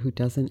out there who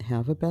doesn't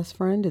have a best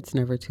friend, it's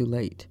never too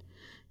late.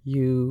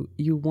 You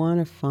want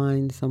to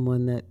find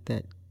someone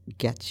that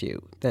gets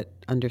you, that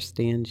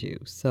understands you.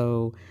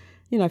 So,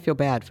 I feel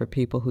bad for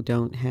people who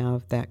don't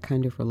have that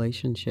kind of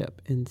relationship.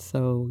 And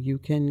so you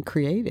can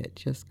create it.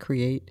 Just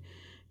create,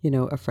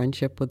 a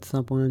friendship with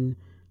someone.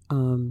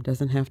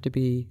 Doesn't have to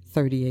be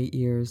 38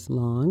 years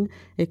long.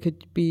 It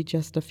could be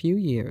just a few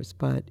years.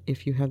 But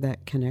if you have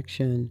that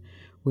connection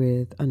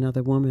with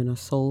another woman, a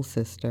soul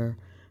sister,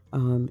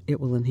 it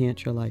will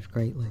enhance your life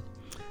greatly.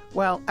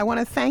 Well, I want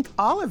to thank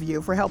all of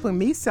you for helping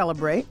me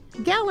celebrate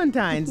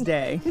Galentine's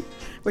Day,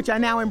 which I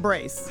now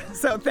embrace.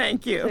 So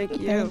thank you.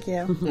 Thank you. Thank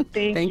you.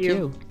 Thank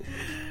you.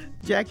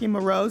 Jackie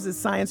Moroz is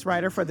science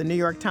writer for the New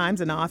York Times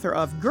and author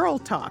of Girl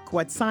Talk,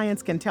 What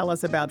Science Can Tell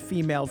Us About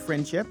Female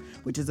Friendship,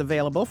 which is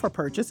available for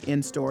purchase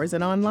in stores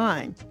and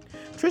online.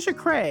 Tricia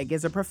Craig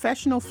is a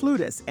professional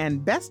flutist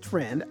and best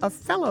friend of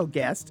fellow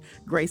guest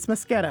Grace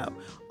Moschetto,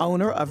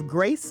 owner of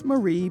Grace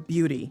Marie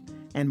Beauty.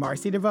 And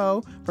Marcy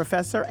DeVoe,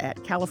 professor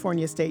at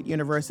California State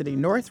University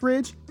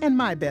Northridge and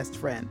my best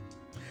friend.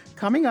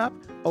 Coming up,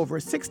 over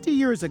 60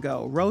 years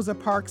ago, Rosa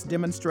Parks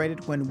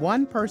demonstrated when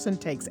one person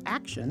takes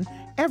action,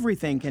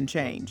 everything can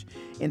change.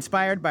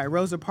 Inspired by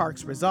Rosa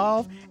Parks'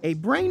 resolve, a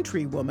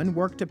Braintree woman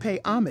worked to pay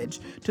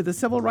homage to the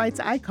civil rights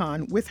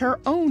icon with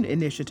her own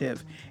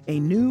initiative, a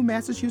new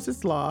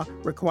Massachusetts law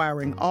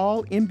requiring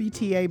all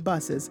MBTA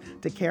buses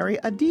to carry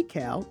a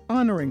decal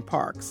honoring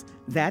Parks.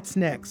 That's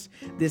next.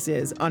 This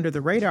is Under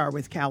the Radar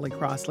with Callie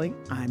Crossley.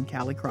 I'm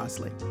Callie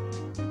Crossley.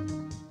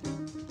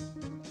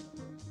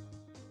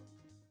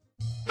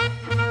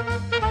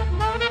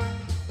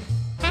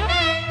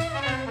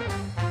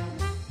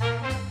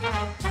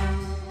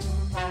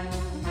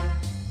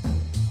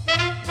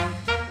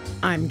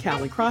 I'm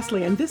Callie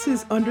Crossley, and this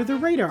is Under the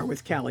Radar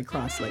with Callie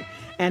Crossley.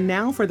 And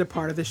now for the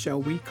part of the show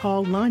we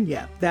call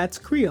Lagniappe. That's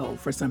Creole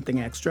for something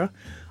extra.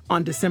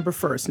 On December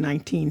 1st,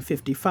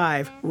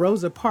 1955,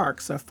 Rosa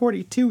Parks, a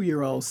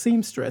 42-year-old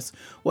seamstress,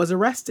 was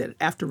arrested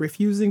after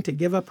refusing to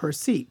give up her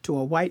seat to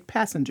a white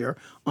passenger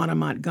on a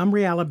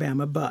Montgomery,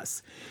 Alabama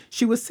bus.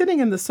 She was sitting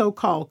in the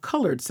so-called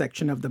colored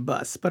section of the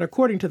bus, but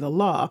according to the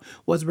law,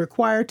 was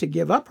required to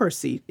give up her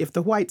seat if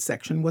the white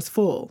section was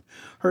full.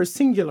 Her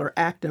singular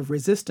act of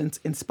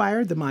resistance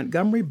inspired the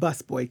Montgomery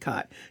bus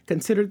boycott,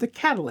 considered the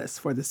catalyst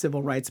for the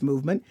civil rights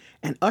movement,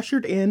 and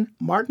ushered in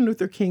Martin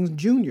Luther King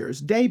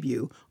Jr.'s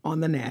debut on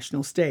the national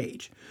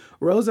stage.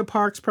 Rosa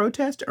Parks'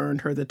 protest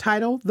earned her the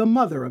title the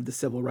Mother of the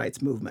Civil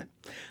Rights Movement.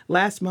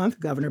 Last month,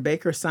 Governor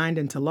Baker signed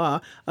into law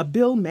a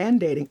bill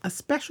mandating a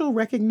special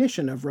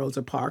recognition of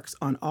Rosa Parks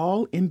on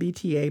all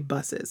MBTA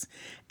buses.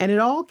 And it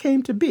all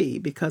came to be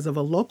because of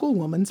a local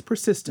woman's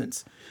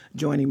persistence.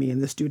 Joining me in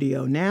the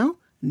studio now,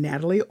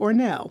 Natalie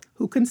Ornell,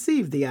 who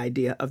conceived the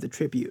idea of the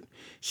tribute.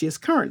 She is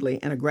currently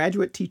in a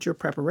graduate teacher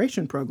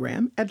preparation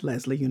program at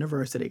Lesley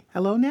University.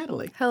 Hello,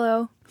 Natalie.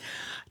 Hello.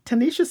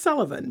 Tanisha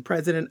Sullivan,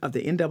 president of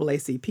the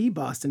NAACP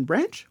Boston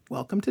branch.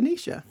 Welcome,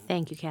 Tanisha.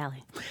 Thank you,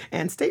 Callie.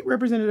 And State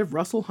Representative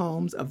Russell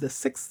Holmes of the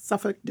 6th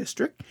Suffolk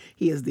District.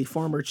 He is the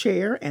former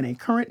chair and a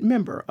current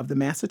member of the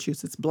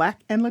Massachusetts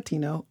Black and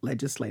Latino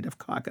Legislative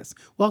Caucus.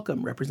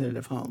 Welcome,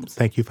 Representative Holmes.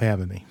 Thank you for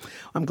having me.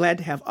 I'm glad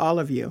to have all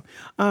of you.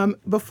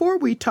 Before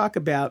we talk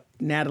about,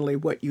 Natalie,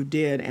 what you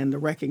did and the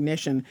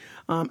recognition,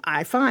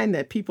 I find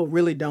that people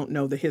really don't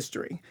know the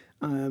history.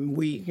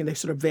 They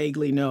sort of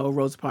vaguely know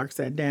Rosa Parks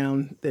sat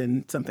down,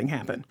 then something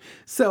happened.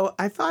 So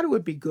I thought it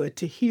would be good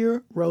to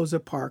hear Rosa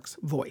Parks'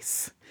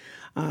 voice.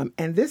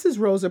 And this is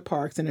Rosa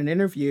Parks in an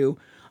interview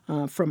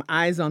from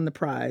Eyes on the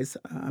Prize,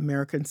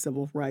 American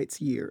Civil Rights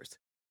Years.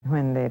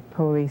 When the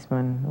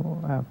policeman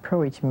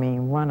approached me,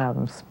 one of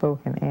them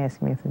spoke and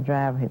asked me if the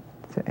driver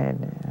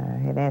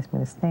had asked me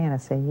to stand. I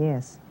said,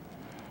 yes.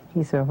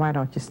 He said, why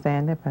don't you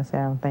stand up? I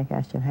said, I don't think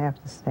I should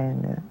have to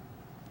stand up.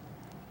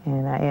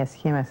 And I asked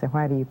him, I said,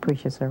 why do you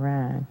push us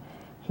around?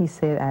 He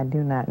said, I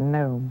do not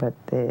know, but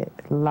the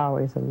law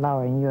is a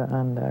law and you're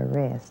under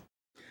arrest.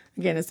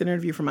 Again, it's an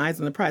interview from Eyes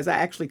on the Prize. I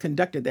actually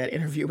conducted that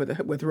interview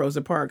with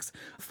Rosa Parks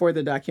for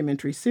the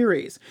documentary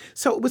series.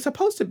 So it was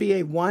supposed to be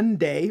a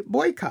one-day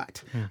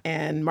boycott. Yeah.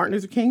 And Martin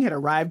Luther King had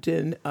arrived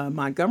in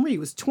Montgomery. He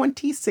was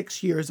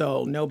 26 years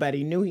old.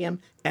 Nobody knew him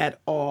at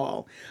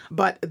all.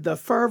 But the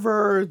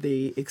fervor,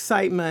 the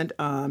excitement,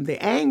 the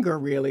anger,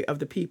 really, of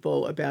the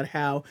people about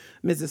how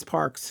Mrs.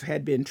 Parks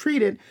had been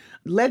treated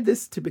led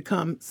this to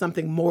become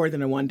something more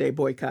than a one-day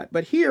boycott.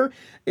 But here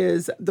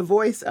is the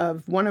voice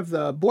of one of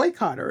the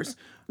boycotters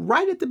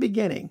right at the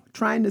beginning,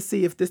 trying to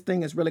see if this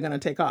thing is really going to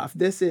take off.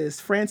 This is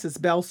Frances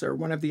Belser,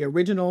 one of the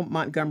original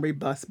Montgomery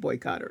bus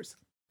boycotters.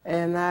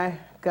 And I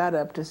got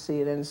up to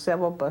see it, and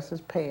several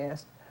buses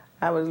passed.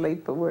 I was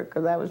late for work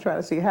because I was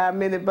trying to see how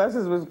many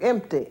buses was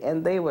empty,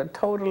 and they were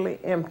totally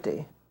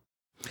empty.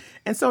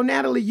 And so,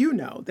 Natalie, you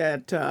know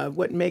that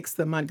what makes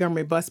the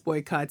Montgomery bus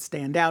boycott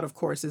stand out, of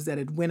course, is that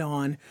it went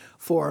on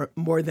for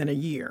more than a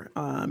year,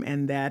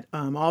 and that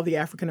all the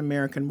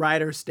African-American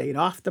riders stayed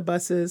off the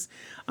buses,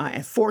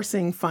 and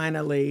forcing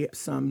finally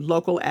some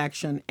local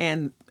action,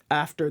 and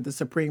after the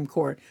Supreme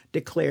Court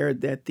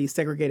declared that the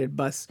segregated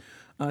bus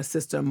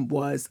system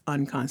was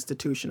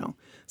unconstitutional.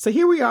 So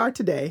here we are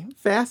today,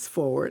 fast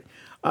forward.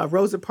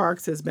 Rosa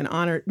Parks has been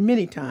honored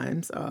many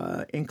times,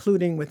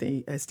 including with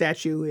a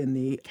statue in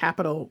the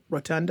Capitol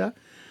Rotunda.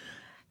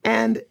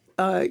 And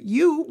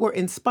you were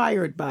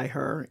inspired by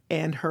her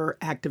and her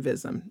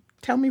activism.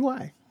 Tell me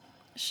why.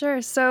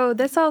 Sure. So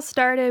this all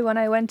started when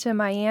I went to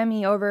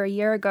Miami over a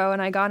year ago,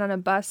 and I got on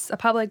a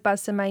public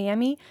bus in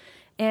Miami.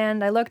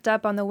 And I looked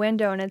up on the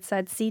window and it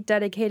said, seat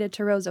dedicated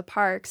to Rosa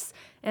Parks.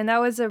 And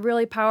that was a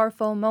really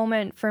powerful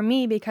moment for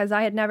me because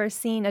I had never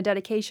seen a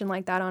dedication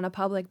like that on a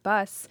public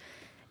bus.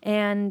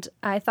 And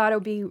I thought it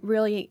would be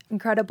really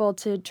incredible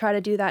to try to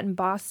do that in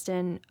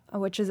Boston,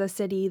 which is a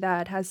city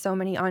that has so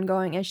many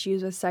ongoing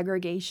issues with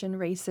segregation,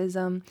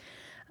 racism,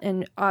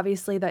 and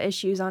obviously the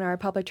issues on our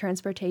public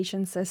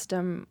transportation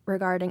system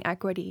regarding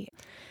equity.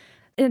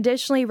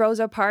 Additionally,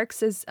 Rosa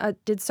Parks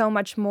did so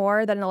much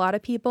more than a lot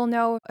of people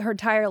know. Her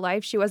entire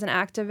life, she was an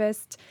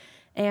activist,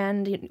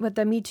 And with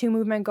the Me Too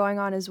movement going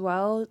on as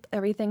well,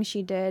 everything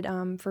she did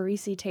for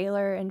Recy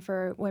Taylor and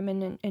for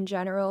women in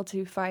general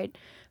to fight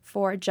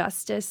for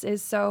justice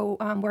is so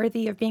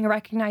worthy of being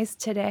recognized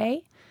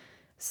today.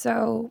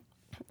 So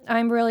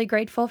I'm really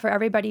grateful for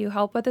everybody who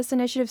helped with this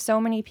initiative.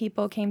 So many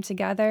people came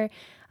together.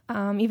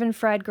 Even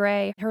Fred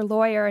Gray, her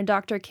lawyer, and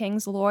Dr.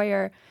 King's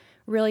lawyer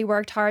really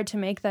worked hard to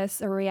make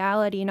this a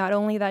reality. Not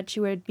only that she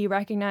would be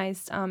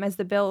recognized as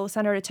the bill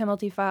Senator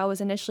Timilty filed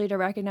was initially to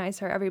recognize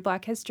her every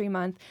Black History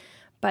Month,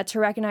 but to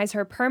recognize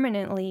her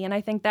permanently. And I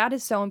think that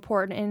is so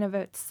important in and of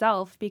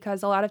itself,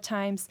 because a lot of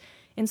times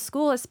in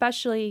school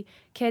especially,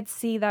 kids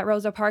see that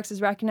Rosa Parks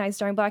is recognized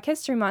during Black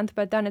History Month,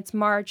 but then it's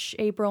March,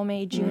 April,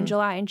 May, June,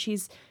 July, and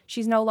she's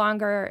no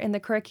longer in the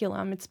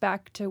curriculum. It's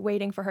back to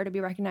waiting for her to be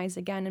recognized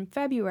again in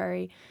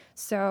February.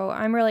 So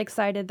I'm really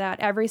excited that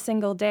every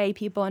single day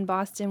people in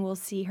Boston will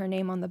see her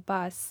name on the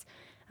bus.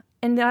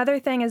 And the other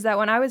thing is that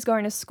when I was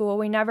going to school,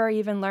 we never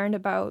even learned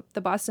about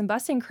the Boston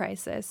busing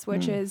crisis,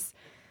 which is,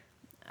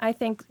 I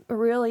think,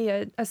 really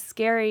a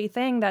scary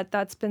thing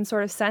that's been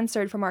sort of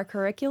censored from our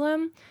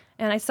curriculum.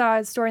 And I saw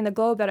a story in the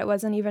Globe that it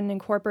wasn't even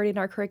incorporated in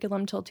our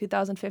curriculum until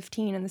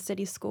 2015 in the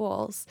city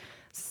schools.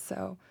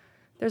 So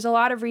there's a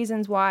lot of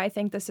reasons why I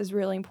think this is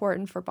really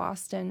important for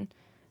Boston.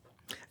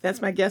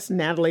 That's my guest,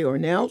 Natalie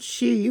Ornell.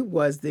 She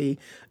was the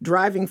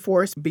driving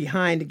force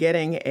behind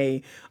getting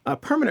a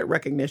permanent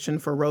recognition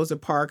for Rosa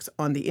Parks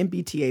on the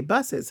MBTA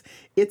buses.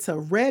 It's a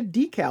red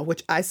decal,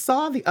 which I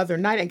saw the other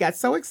night and got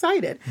so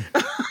excited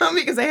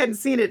because I hadn't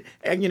seen it,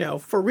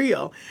 for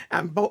real.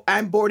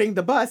 I'm boarding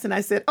the bus and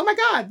I said, oh my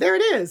God, there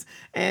it is.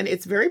 And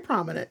it's very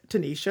prominent,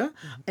 Tanisha,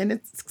 and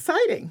it's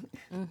exciting.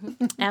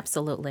 Mm-hmm.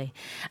 Absolutely.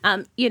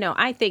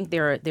 I think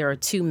there are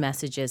two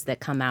messages that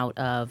come out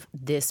of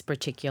this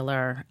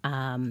particular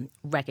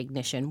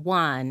recognition.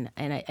 One,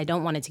 and I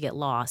don't want it to get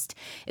lost,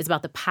 is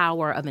about the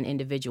power of an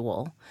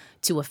individual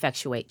to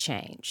effectuate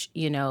change.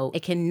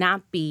 It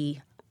cannot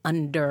be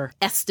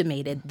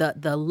underestimated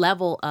the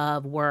level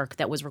of work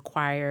that was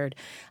required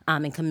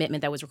and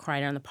commitment that was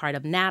required on the part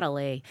of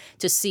Natalie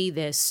to see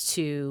this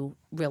to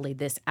really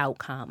this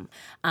outcome.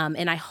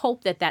 And I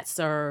hope that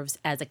serves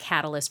as a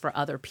catalyst for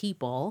other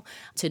people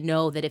to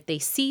know that if they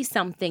see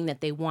something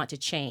that they want to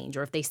change,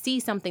 or if they see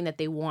something that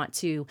they want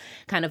to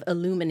kind of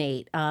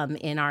illuminate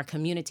in our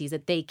communities,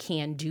 that they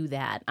can do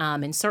that.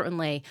 And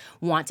certainly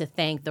want to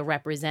thank the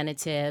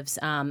representatives,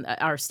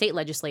 our state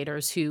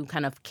legislators who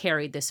kind of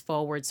carried this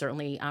forward,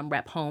 certainly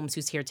Rep. Holmes,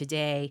 who's here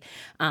today,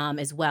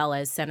 as well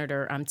as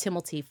Senator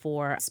Timilty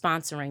for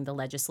sponsoring the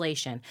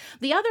legislation.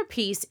 The other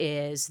piece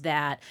is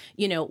that,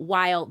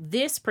 while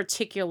this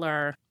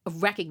particular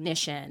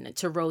recognition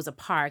to Rosa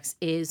Parks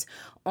is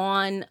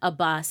on a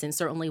bus, and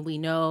certainly we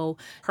know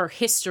her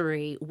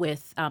history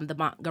with the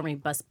Montgomery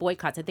bus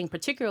boycotts. I think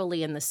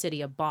particularly in the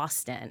city of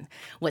Boston,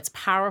 what's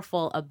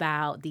powerful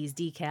about these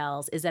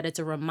decals is that it's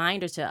a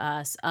reminder to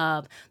us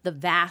of the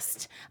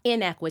vast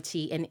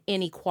inequity and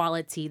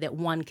inequality that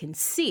one can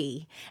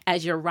see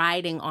as you're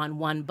riding on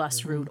one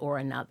bus route or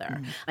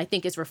another. I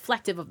think it's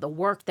reflective of the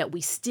work that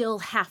we still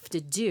have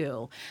to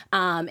do.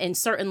 And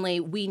certainly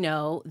we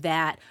know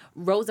that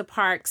Rosa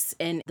Parks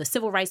and the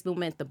civil rights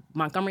movement, the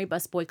Montgomery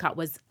bus boycott,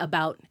 was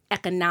about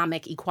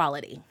economic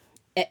equality.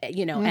 At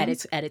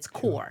its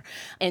core.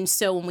 And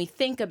so when we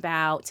think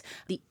about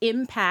the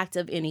impact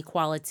of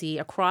inequality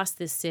across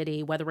this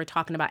city, whether we're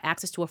talking about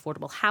access to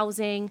affordable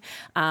housing,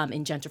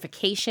 and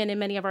gentrification in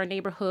many of our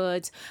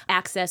neighborhoods,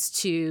 access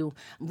to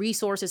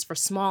resources for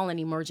small and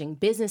emerging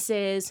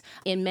businesses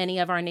in many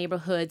of our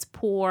neighborhoods,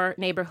 poor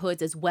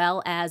neighborhoods, as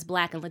well as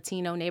Black and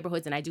Latino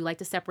neighborhoods, and I do like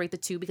to separate the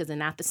two because they're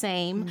not the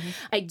same.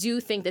 I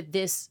do think that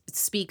this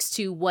speaks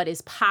to what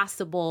is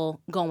possible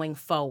going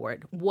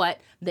forward,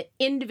 what the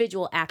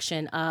individual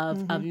action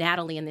of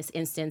Natalie in this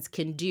instance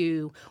can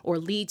do or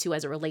lead to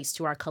as it relates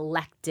to our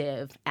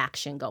collective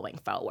action going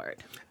forward.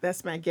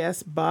 That's my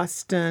guest,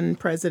 Boston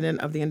president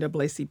of the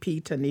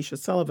NAACP, Tanisha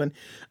Sullivan.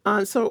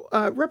 So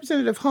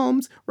Representative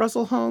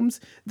Russell Holmes,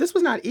 this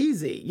was not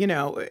easy.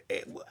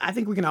 I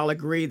think we can all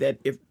agree that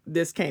if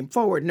this came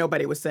forward,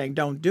 nobody was saying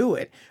don't do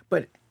it.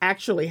 But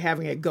actually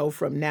having it go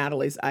from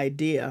Natalie's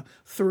idea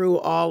through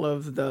all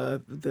of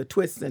the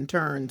twists and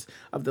turns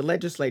of the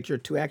legislature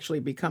to actually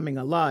becoming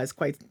a law is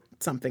quite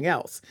something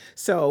else.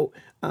 So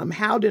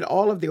how did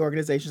all of the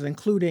organizations,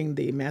 including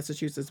the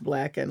Massachusetts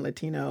Black and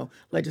Latino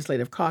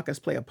Legislative Caucus,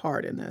 play a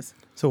part in this?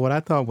 So what I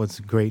thought was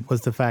great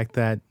was the fact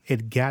that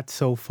it got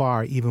so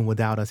far even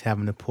without us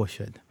having to push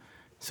it.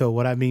 So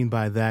what I mean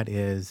by that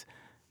is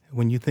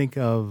when you think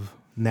of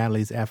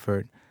Natalie's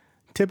effort,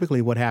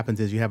 typically what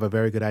happens is you have a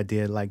very good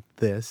idea like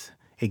this.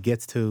 It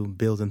gets to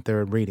bills in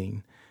third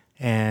reading.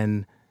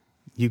 And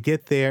you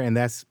get there, and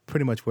that's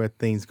pretty much where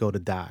things go to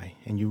die.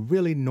 And you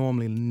really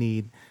normally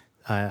need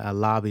a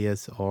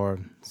lobbyist or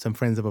some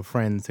friends of a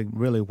friend to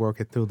really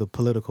work it through the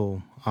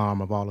political arm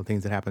of all the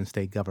things that happen in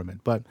state government.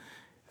 But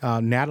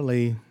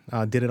Natalie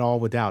did it all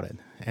without it.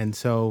 And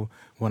so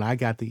when I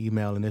got the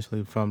email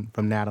initially from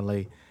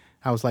Natalie,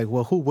 I was like,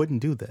 well, who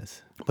wouldn't do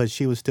this? But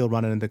she was still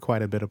running into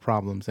quite a bit of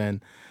problems.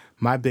 And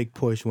my big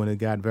push when it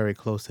got very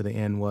close to the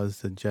end was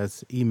to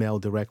just email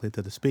directly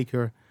to the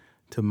speaker,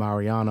 to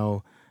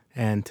Mariano,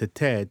 and to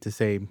Ted to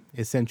say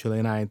essentially,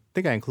 and I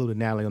think I included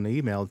Natalie on the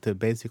email, to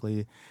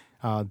basically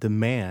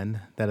demand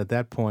that at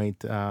that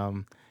point,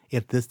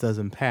 if this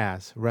doesn't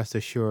pass, rest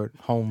assured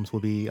Holmes will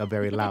be a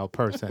very loud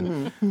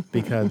person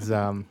because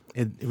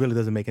it really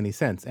doesn't make any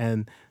sense.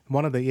 And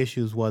one of the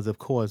issues was, of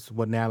course,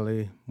 what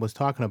Natalie was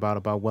talking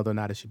about whether or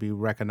not it should be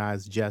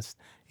recognized just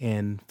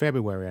in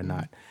February or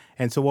not.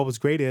 And so what was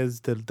great is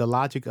the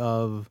logic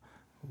of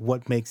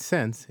what makes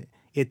sense.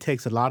 It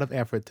takes a lot of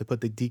effort to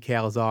put the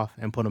decals off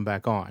and put them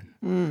back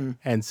on.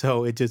 And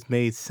so it just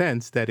made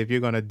sense that if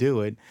you're going to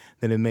do it,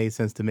 then it made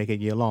sense to make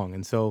it year long.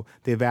 And so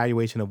the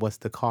evaluation of what's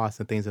the cost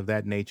and things of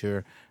that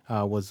nature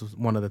was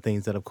one of the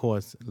things that, of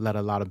course, let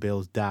a lot of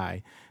bills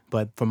die.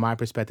 But from my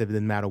perspective, it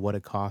didn't matter what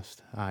it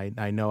cost.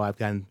 I know I've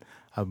gotten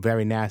a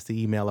very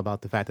nasty email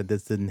about the fact that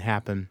this didn't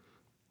happen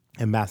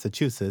in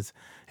Massachusetts,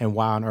 and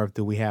why on earth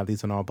do we have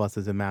these on our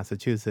buses in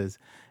Massachusetts?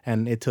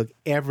 And it took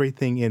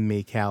everything in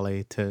me,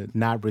 Callie, to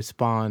not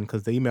respond,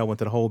 because the email went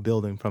to the whole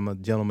building from a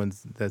gentleman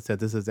that said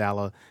this is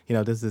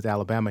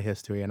Alabama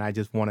history, and I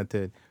just wanted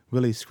to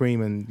really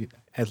scream and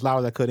as loud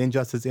as I could,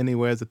 injustice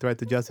anywhere is a threat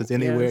to justice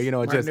anywhere.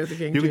 Yes,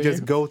 You could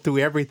just go through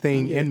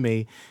everything in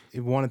me.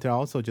 I wanted to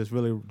also just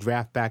really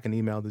draft back an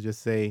email to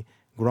just say,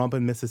 grew up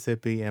in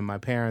Mississippi, and my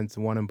parents,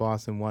 one in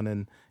Boston, one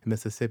in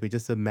Mississippi.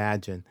 Just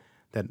imagine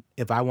that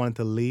if I wanted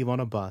to leave on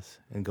a bus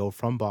and go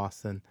from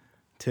Boston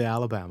to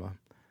Alabama,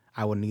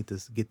 I would need to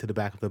get to the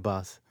back of the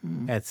bus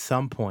at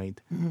some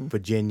point,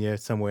 Virginia,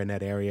 somewhere in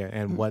that area,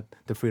 and what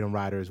the Freedom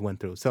Riders went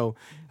through. So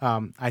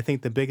I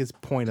think the biggest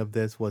point of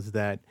this was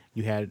that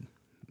you had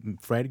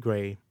Fred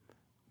Gray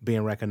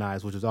being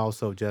recognized, which was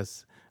also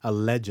just a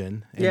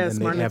legend. Yes,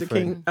 Martin Luther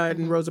King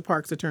and Rosa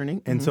Parks'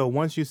 attorney. And so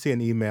once you see an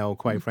email,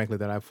 quite frankly,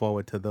 that I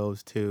forward to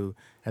those two,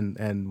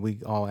 and we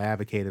all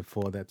advocated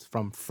for, that's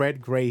from Fred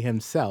Gray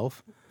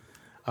himself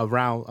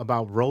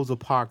about Rosa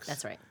Parks.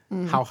 That's right.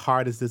 How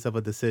hard is this of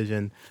a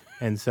decision?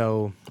 And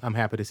so I'm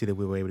happy to see that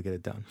we were able to get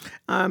it done.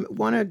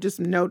 Want to just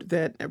note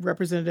that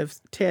Representative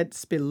Ted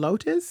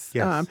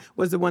Spilotis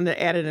was the one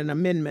that added an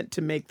amendment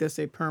to make this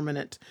a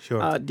permanent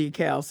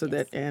decal, so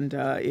that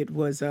it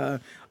was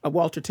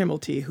Walter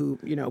Timmelty who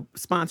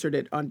sponsored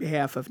it on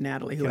behalf of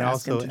Natalie, who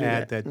asked him to do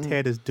that. Can I also add that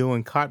Ted is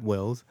doing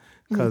cartwheels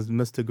because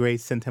Mr. Gray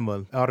sent him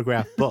an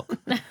autographed book.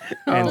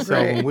 And so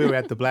when we were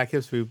at the Black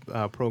History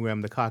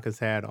program the caucus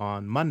had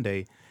on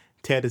Monday,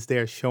 Ted is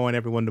there showing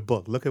everyone the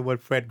book. Look at what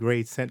Fred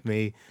Gray sent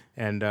me,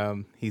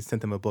 and he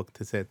sent him a book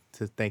to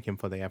thank him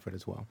for the effort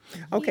as well.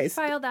 Okay, he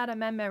filed that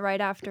amendment right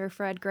after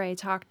Fred Gray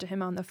talked to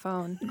him on the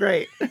phone.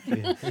 Great.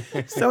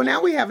 So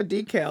now we have a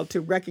decal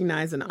to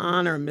recognize and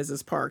honor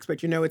Mrs. Parks,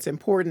 but it's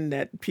important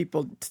that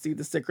people see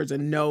the stickers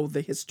and know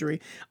the history.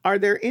 Are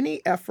there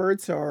any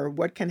efforts or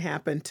what can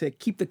happen to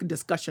keep the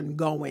discussion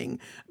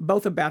going,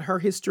 both about her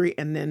history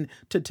and then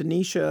to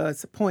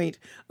Tanisha's point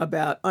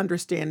about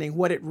understanding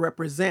what it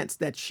represents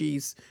that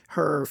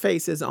her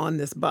face is on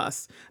this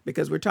bus,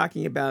 because we're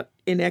talking about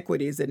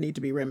inequities that need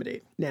to be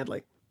remedied.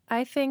 Natalie?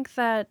 I think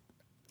that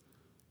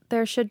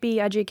there should be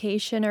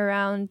education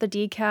around the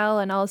decal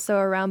and also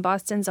around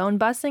Boston's own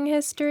busing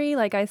history.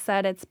 Like I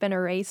said, it's been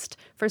erased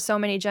for so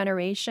many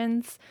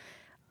generations.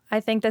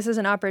 I think this is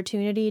an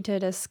opportunity to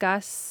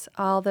discuss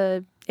all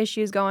the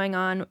issues going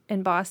on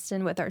in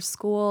Boston with our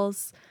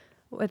schools,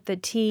 with the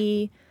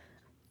T,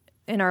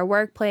 in our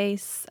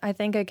workplace. I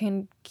think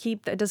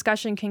the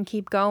discussion can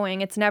keep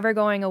going. It's never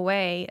going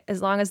away.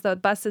 As long as the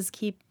buses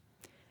keep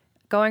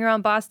going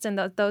around Boston,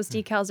 those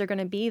decals are going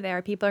to be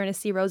there. People are going to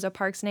see Rosa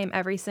Parks' name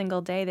every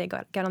single day they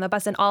get on the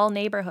bus in all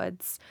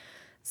neighborhoods.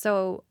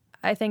 So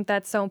I think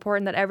that's so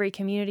important that every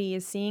community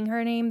is seeing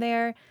her name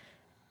there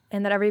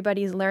and that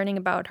everybody's learning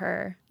about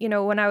her.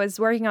 When I was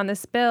working on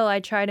this bill, I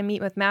tried to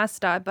meet with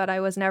MassDOT, but I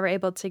was never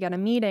able to get a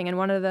meeting. And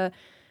one of the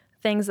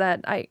things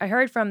that I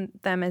heard from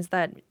them is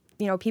that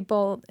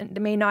people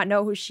may not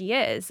know who she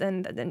is.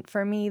 And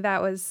for me,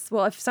 that was,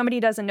 well, if somebody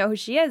doesn't know who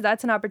she is,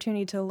 that's an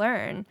opportunity to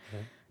learn.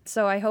 Okay.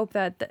 So I hope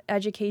that the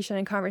education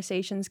and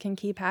conversations can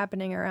keep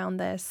happening around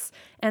this,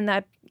 and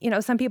that,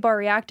 some people are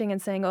reacting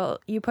and saying, well,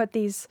 you put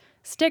these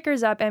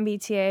stickers up,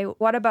 MBTA,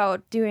 what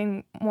about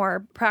doing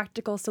more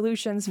practical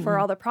solutions for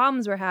all the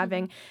problems we're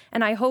having?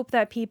 And I hope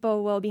that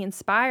people will be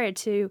inspired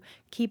to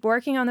keep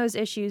working on those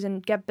issues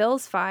and get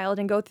bills filed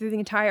and go through the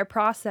entire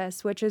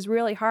process, which is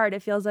really hard.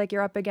 It feels like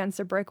you're up against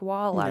a brick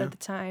wall a lot of the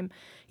time.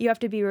 You have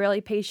to be really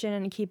patient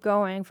and keep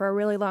going for a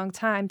really long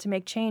time to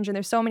make change. And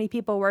there's so many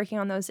people working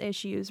on those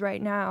issues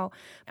right now.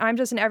 I'm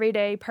just an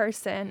everyday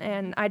person,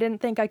 and I didn't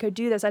think I could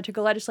do this. I took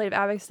a legislative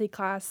advocacy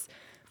class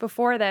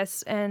before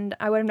this, and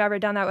I would have never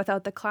done that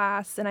without the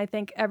class. And I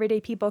think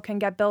everyday people can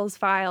get bills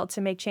filed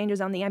to make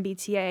changes on the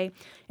MBTA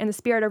in the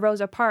spirit of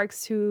Rosa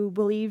Parks, who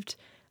believed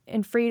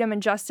in freedom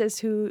and justice,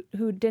 who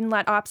didn't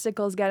let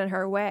obstacles get in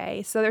her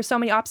way. So there's so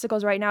many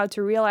obstacles right now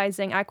to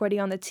realizing equity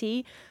on the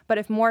T, but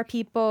if more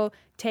people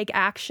take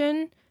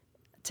action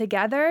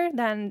together,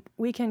 then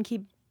we can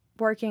keep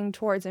working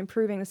towards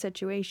improving the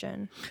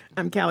situation.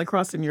 I'm Callie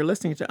Crossley. You're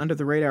listening to Under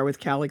the Radar with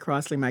Callie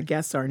Crossley. My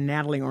guests are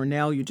Natalie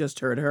Ornell. You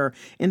just heard her,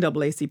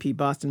 NAACP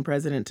Boston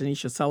President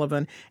Tanisha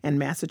Sullivan, and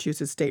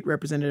Massachusetts State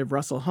Representative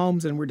Russell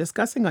Holmes. And we're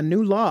discussing a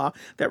new law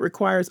that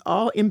requires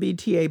all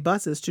MBTA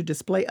buses to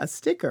display a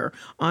sticker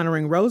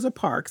honoring Rosa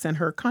Parks and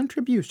her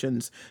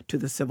contributions to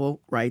the civil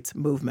rights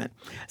movement.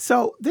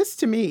 So this,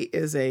 to me,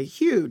 is a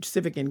huge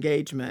civic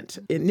engagement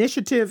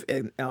initiative,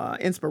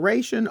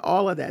 inspiration,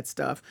 all of that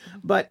stuff.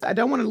 But I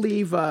don't want to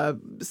leave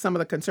some of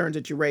the concerns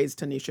that you raised,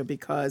 Tanisha,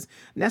 because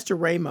Nestor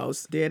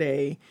Ramos did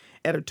a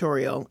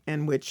editorial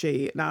in which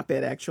an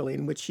op-ed actually,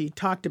 in which he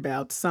talked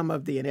about some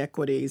of the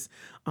inequities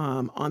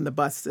on the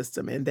bus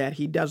system, and that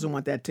he doesn't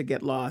want that to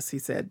get lost. He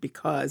said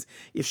because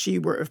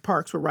if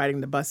Parks were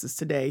riding the buses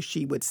today,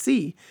 she would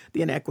see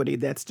the inequity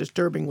that's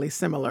disturbingly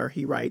similar,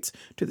 he writes,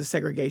 to the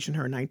segregation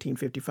her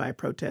 1955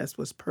 protest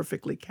was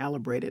perfectly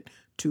calibrated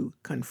to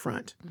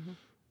confront. Mm-hmm.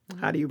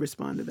 How do you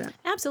respond to that?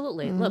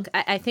 Absolutely. Mm-hmm. Look,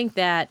 I think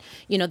that,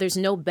 there's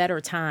no better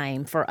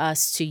time for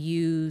us to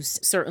use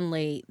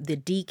certainly the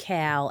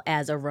decal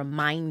as a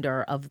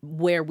reminder of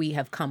where we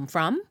have come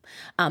from,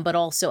 but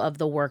also of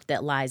the work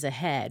that lies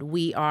ahead.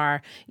 We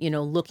are,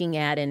 looking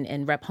at,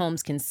 and Rep.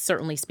 Holmes can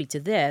certainly speak to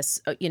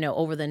this,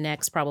 over the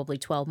next probably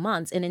 12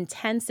 months, an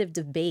intensive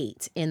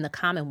debate in the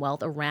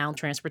Commonwealth around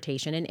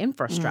transportation and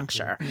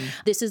infrastructure. Mm-hmm.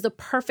 This is the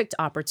perfect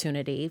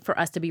opportunity for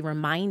us to be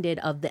reminded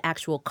of the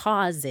actual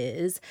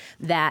causes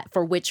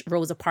for which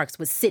Rosa Parks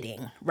was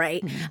sitting,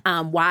 right?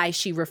 Mm-hmm. Why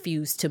she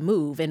refused to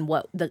move, and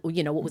what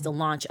was the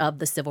launch of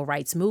the civil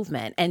rights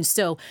movement. And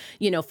so,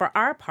 for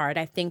our part,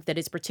 I think that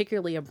it's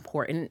particularly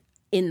important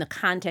in the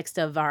context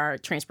of our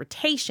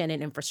transportation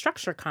and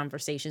infrastructure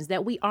conversations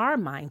that we are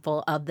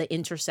mindful of the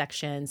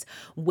intersections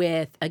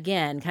with,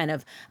 again, kind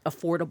of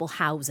affordable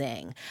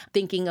housing,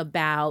 thinking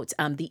about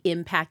the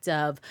impact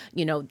of,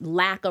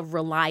 lack of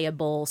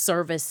reliable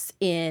service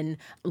in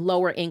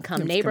lower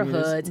income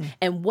neighborhoods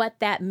and what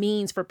that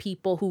means for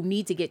people who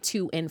need to get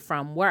to and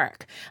from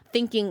work.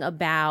 Thinking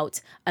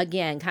about,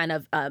 again, kind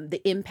of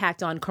the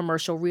impact on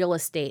commercial real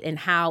estate and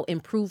how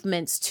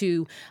improvements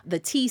to the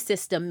T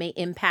system may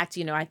impact,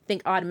 I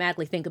think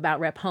automatically think about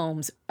Rep.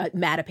 Holmes at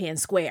Mattapan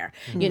Square.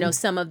 Mm-hmm.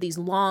 Some of these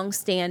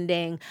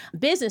long-standing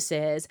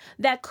businesses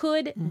that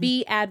could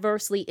be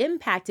adversely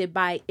impacted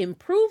by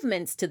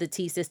improvements to the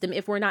T system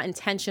if we're not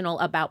intentional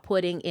about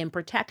putting in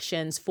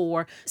protections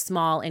for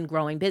small and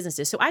growing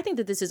businesses. So I think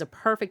that this is a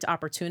perfect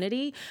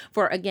opportunity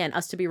for, again,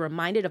 us to be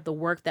reminded of the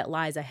work that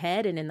lies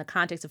ahead, and in the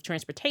context of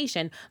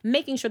transportation,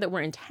 making sure that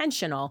we're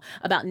intentional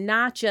about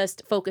not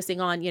just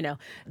focusing on,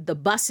 the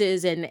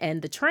buses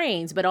and the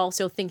trains, but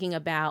also thinking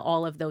about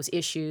all of those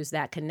issues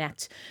that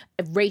connect,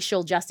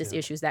 racial justice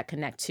issues that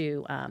connect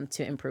to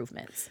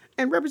improvements.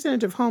 And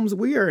Representative Holmes,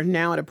 we are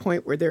now at a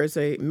point where there is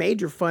a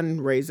major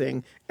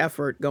fundraising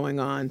effort going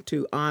on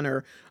to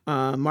honor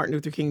Martin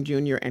Luther King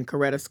Jr. and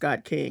Coretta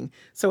Scott King.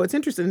 So it's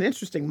an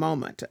interesting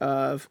moment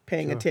of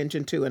paying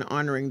attention to and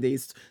honoring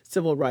these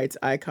civil rights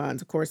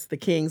icons. Of course, the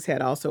Kings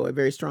had also a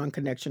very strong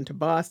connection to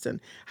Boston.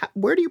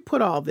 Where do you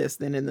put all this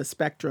then in the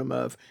spectrum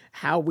of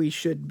how we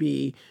should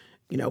be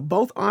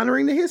both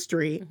honoring the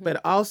history, but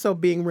also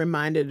being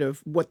reminded of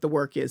what the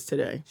work is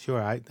today?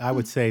 Sure. I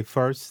would say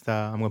first,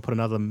 I'm going to put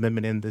another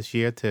amendment in this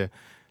year to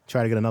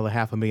try to get another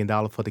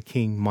 $500,000 for the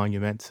King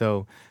Monument.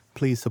 So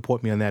please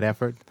support me on that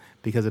effort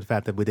because of the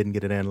fact that we didn't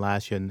get it in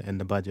last year in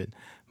the budget.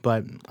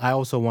 But I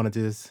also wanted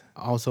to just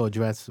also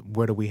address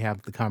where do we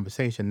have the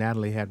conversation.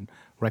 Natalie had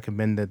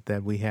recommended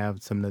that we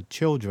have some of the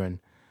children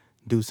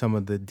do some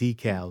of the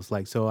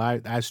decals. So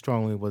I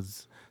strongly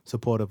was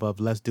supportive of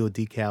let's do a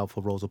decal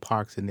for Rosa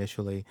Parks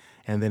initially,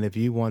 and then if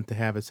you want to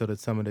have it so that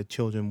some of the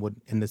children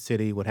in the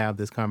city would have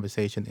this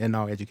conversation in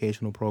our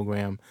educational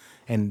program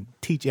and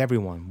teach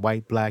everyone,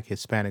 white, black,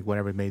 Hispanic,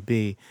 whatever it may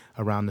be,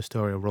 around the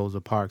story of Rosa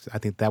Parks, I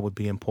think that would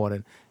be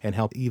important and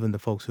help even the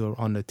folks who are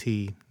on the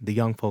T, the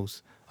young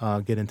folks,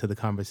 get into the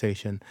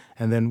conversation.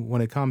 And then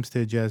when it comes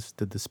to just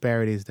the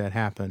disparities that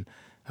happen,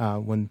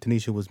 when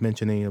Tanisha was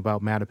mentioning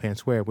about Mattapan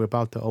Square, we're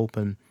about to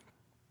open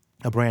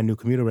a brand new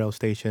commuter rail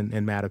station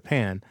in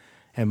Mattapan.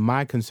 And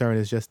my concern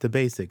is just the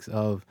basics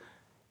of,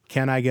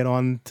 can I get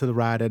on to the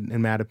ride in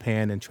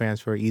Mattapan and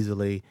transfer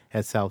easily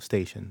at South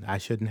Station? I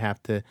shouldn't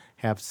have to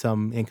have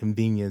some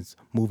inconvenience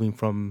moving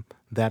from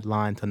that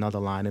line to another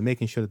line, and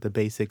making sure that the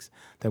basics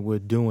that we're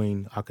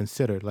doing are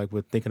considered. Like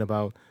we're thinking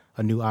about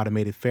a new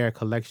automated fare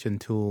collection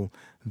tool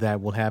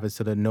that will have it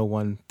so that no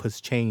one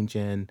puts change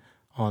in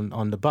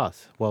on the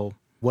bus. Well,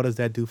 what does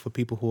that do for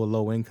people who are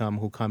low income,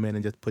 who come in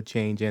and just put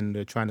change in?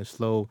 They're trying to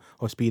slow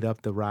or speed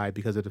up the ride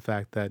because of the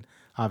fact that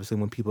obviously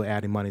when people are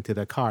adding money to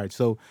their card.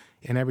 So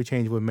in every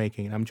change we're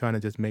making, I'm trying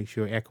to just make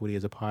sure equity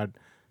is a part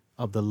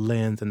of the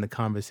lens and the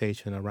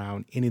conversation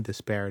around any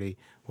disparity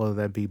whether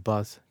that be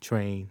bus,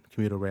 train,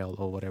 commuter rail,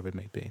 or whatever it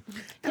may be.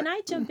 Can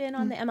I jump in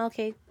on the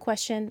MLK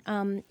question,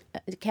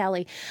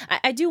 Callie?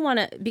 I do want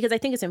to, because I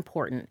think it's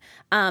important.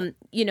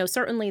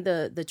 Certainly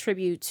the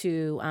tribute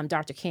to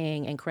Dr.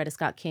 King and Coretta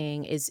Scott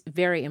King is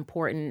very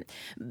important.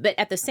 But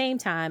at the same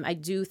time, I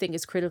do think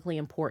it's critically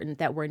important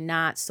that we're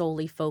not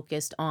solely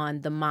focused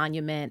on the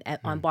monument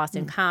on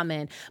Boston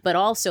Common, but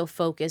also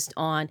focused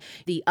on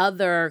the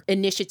other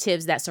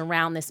initiatives that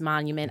surround this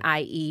monument,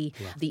 i.e.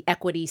 the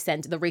Equity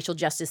Center, the Racial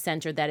Justice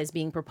Center that is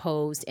being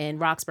proposed in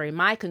Roxbury.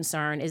 My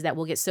concern is that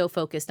we'll get so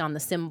focused on the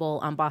symbol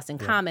on Boston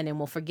Common and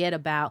we'll forget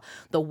about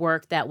the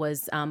work that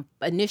was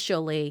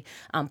initially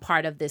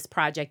part of this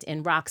project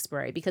in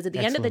Roxbury. Because at the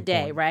end of the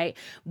day, right,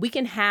 we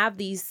can have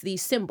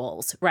these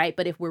symbols, right?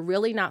 But if we're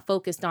really not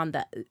focused on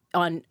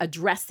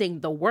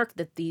addressing the work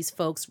that these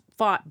folks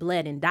fought,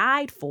 bled, and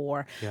died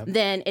for,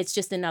 then it's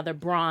just another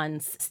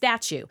bronze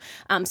statue.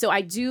 So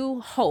I do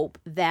hope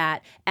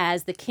that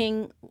as the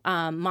King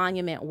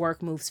Monument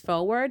work moves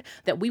forward,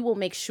 that we will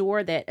make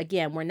sure that,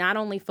 again, we're not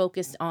only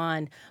focused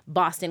on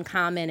Boston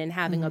Common and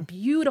having a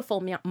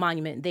beautiful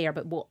monument there,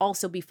 but we'll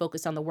also be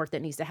focused on the work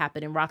that needs to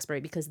happen in Roxbury,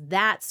 because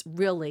that's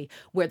really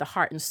where the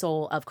heart and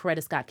soul of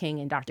Coretta Scott King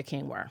and Dr.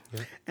 King were.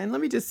 And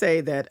let me just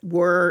say that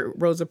were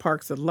Rosa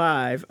Parks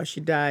alive, she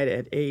died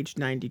at age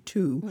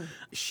 92,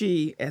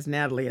 she, as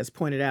Natalie has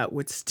pointed out,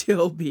 would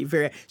still be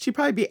she'd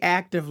probably be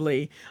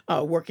actively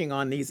working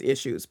on these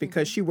issues,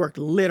 because she worked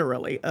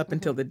literally up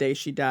until the day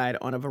she died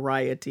on a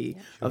variety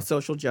of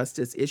social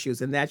justice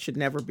issues, and that should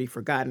never be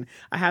forgotten.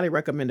 I highly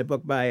recommend a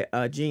book by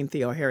Jean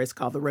Theo Harris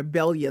called The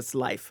Rebellious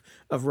Life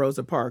of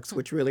Rosa Parks,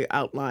 which really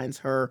outlines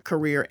her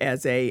career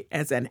as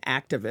an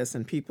activist,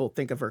 and people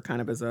think of her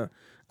kind of as a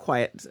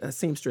quiet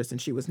seamstress,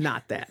 and she was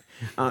not that.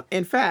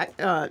 In fact,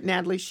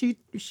 Natalie,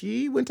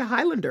 she went to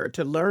Highlander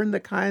to learn the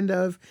kind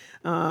of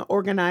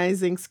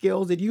organizing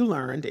skills that you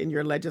learned in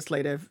your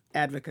legislative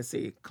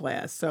advocacy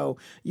class. So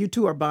you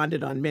two are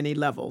bonded on many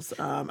levels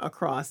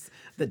across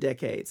the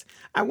decades.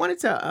 I wanted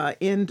to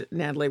end,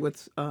 Natalie,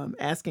 with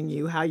asking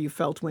you how you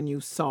felt when you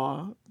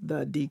saw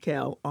the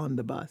decal on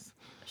the bus.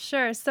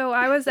 Sure. So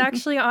I was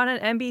actually on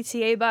an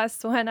MBTA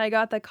bus when I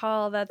got the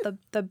call that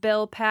the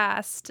bill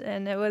passed,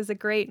 and it was a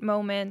great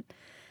moment.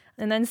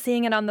 And then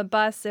seeing it on the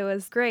bus, it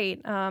was great.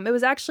 It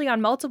was actually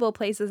on multiple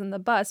places in the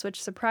bus, which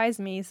surprised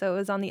me. So it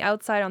was on the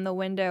outside on the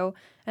window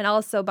and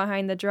also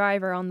behind the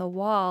driver on the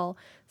wall.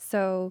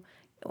 So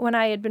when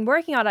I had been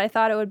working on it, I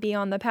thought it would be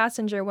on the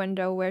passenger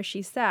window where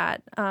she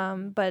sat.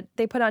 But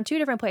they put it on two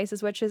different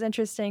places, which is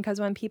interesting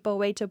because when people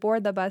wait to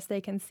board the bus,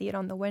 they can see it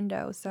on the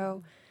window.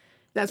 So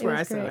that's where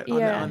I saw it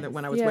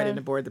when I was waiting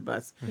to board the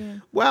bus. Yeah.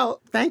 Well,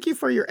 thank you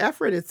for your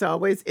effort. It's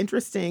always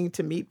interesting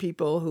to meet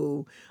people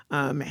who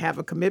have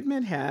a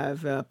commitment,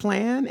 have a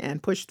plan,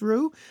 and push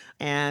through,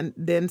 and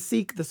then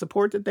seek the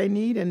support that they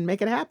need and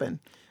make it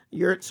happen.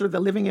 You're sort of the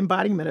living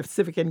embodiment of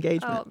civic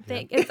engagement.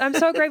 I'm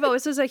so grateful.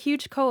 This was a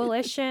huge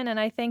coalition, and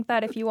I think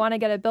that if you want to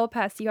get a bill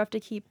passed, you have to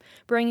keep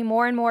bringing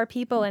more and more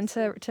people in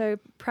to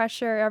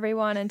pressure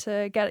everyone and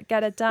to get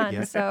it done.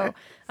 Yeah. So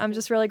I'm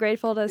just really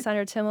grateful to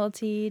Senator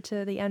Timilty,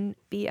 to the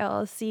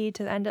NBLC,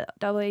 to the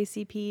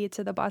NAACP,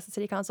 to the Boston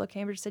City Council,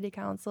 Cambridge City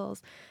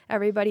Councils,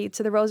 everybody,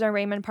 to the Rosa and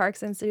Raymond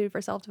Parks Institute for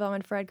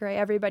Self-Development, Fred Gray,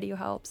 everybody who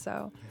helped.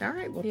 So, all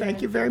right. Well,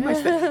 thank you very much.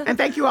 And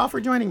thank you all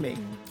for joining me.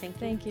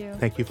 Thank you.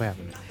 Thank you for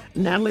having me.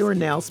 Natalie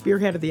Ornell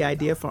spearheaded the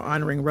idea for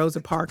honoring Rosa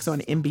Parks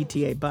on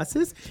MBTA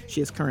buses. She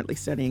is currently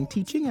studying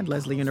teaching at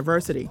Lesley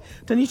University.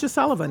 Tanisha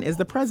Sullivan is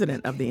the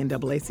president of the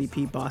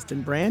NAACP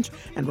Boston branch,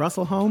 and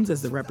Russell Holmes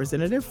is the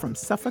representative from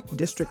Suffolk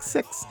District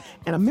 6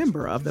 and a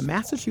member of the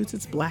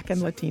Massachusetts Black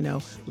and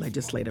Latino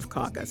Legislative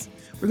Caucus.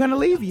 We're going to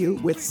leave you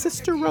with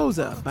Sister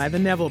Rosa by the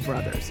Neville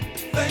Brothers.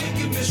 Thank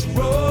you, Miss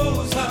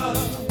Rosa.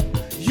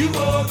 You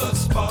are the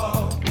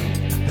spark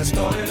that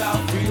started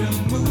our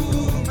freedom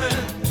movement.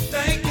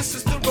 Thank you,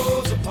 Sister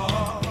Rosa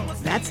Parks.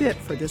 That's it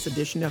for this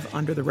edition of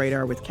Under the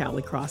Radar with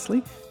Callie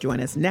Crossley. Join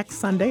us next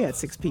Sunday at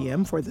 6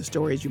 p.m. for the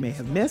stories you may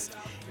have missed.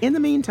 In the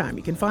meantime,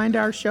 you can find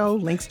our show,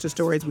 links to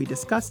stories we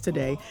discussed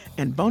today,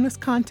 and bonus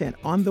content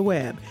on the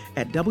web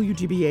at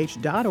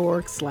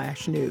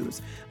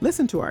wgbh.org/news.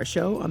 Listen to our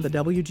show on the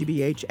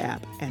WGBH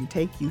app and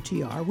take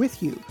UTR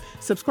with you.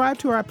 Subscribe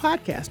to our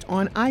podcast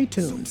on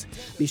iTunes.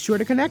 Be sure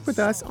to connect with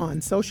us on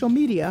social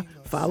media.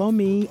 Follow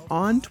me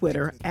on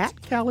Twitter at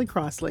Callie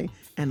Crossley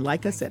and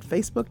like us at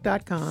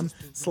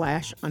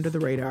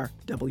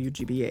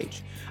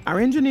facebook.com/undertheradar-WGBH. Our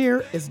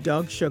engineer is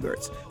Doug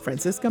Sugarts.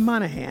 Francisca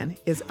Monahan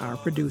is our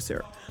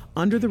producer.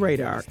 Under the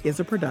Radar is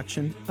a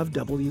production of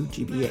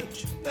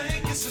WGBH.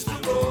 Thank you, Sister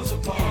Rosa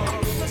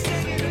Parks.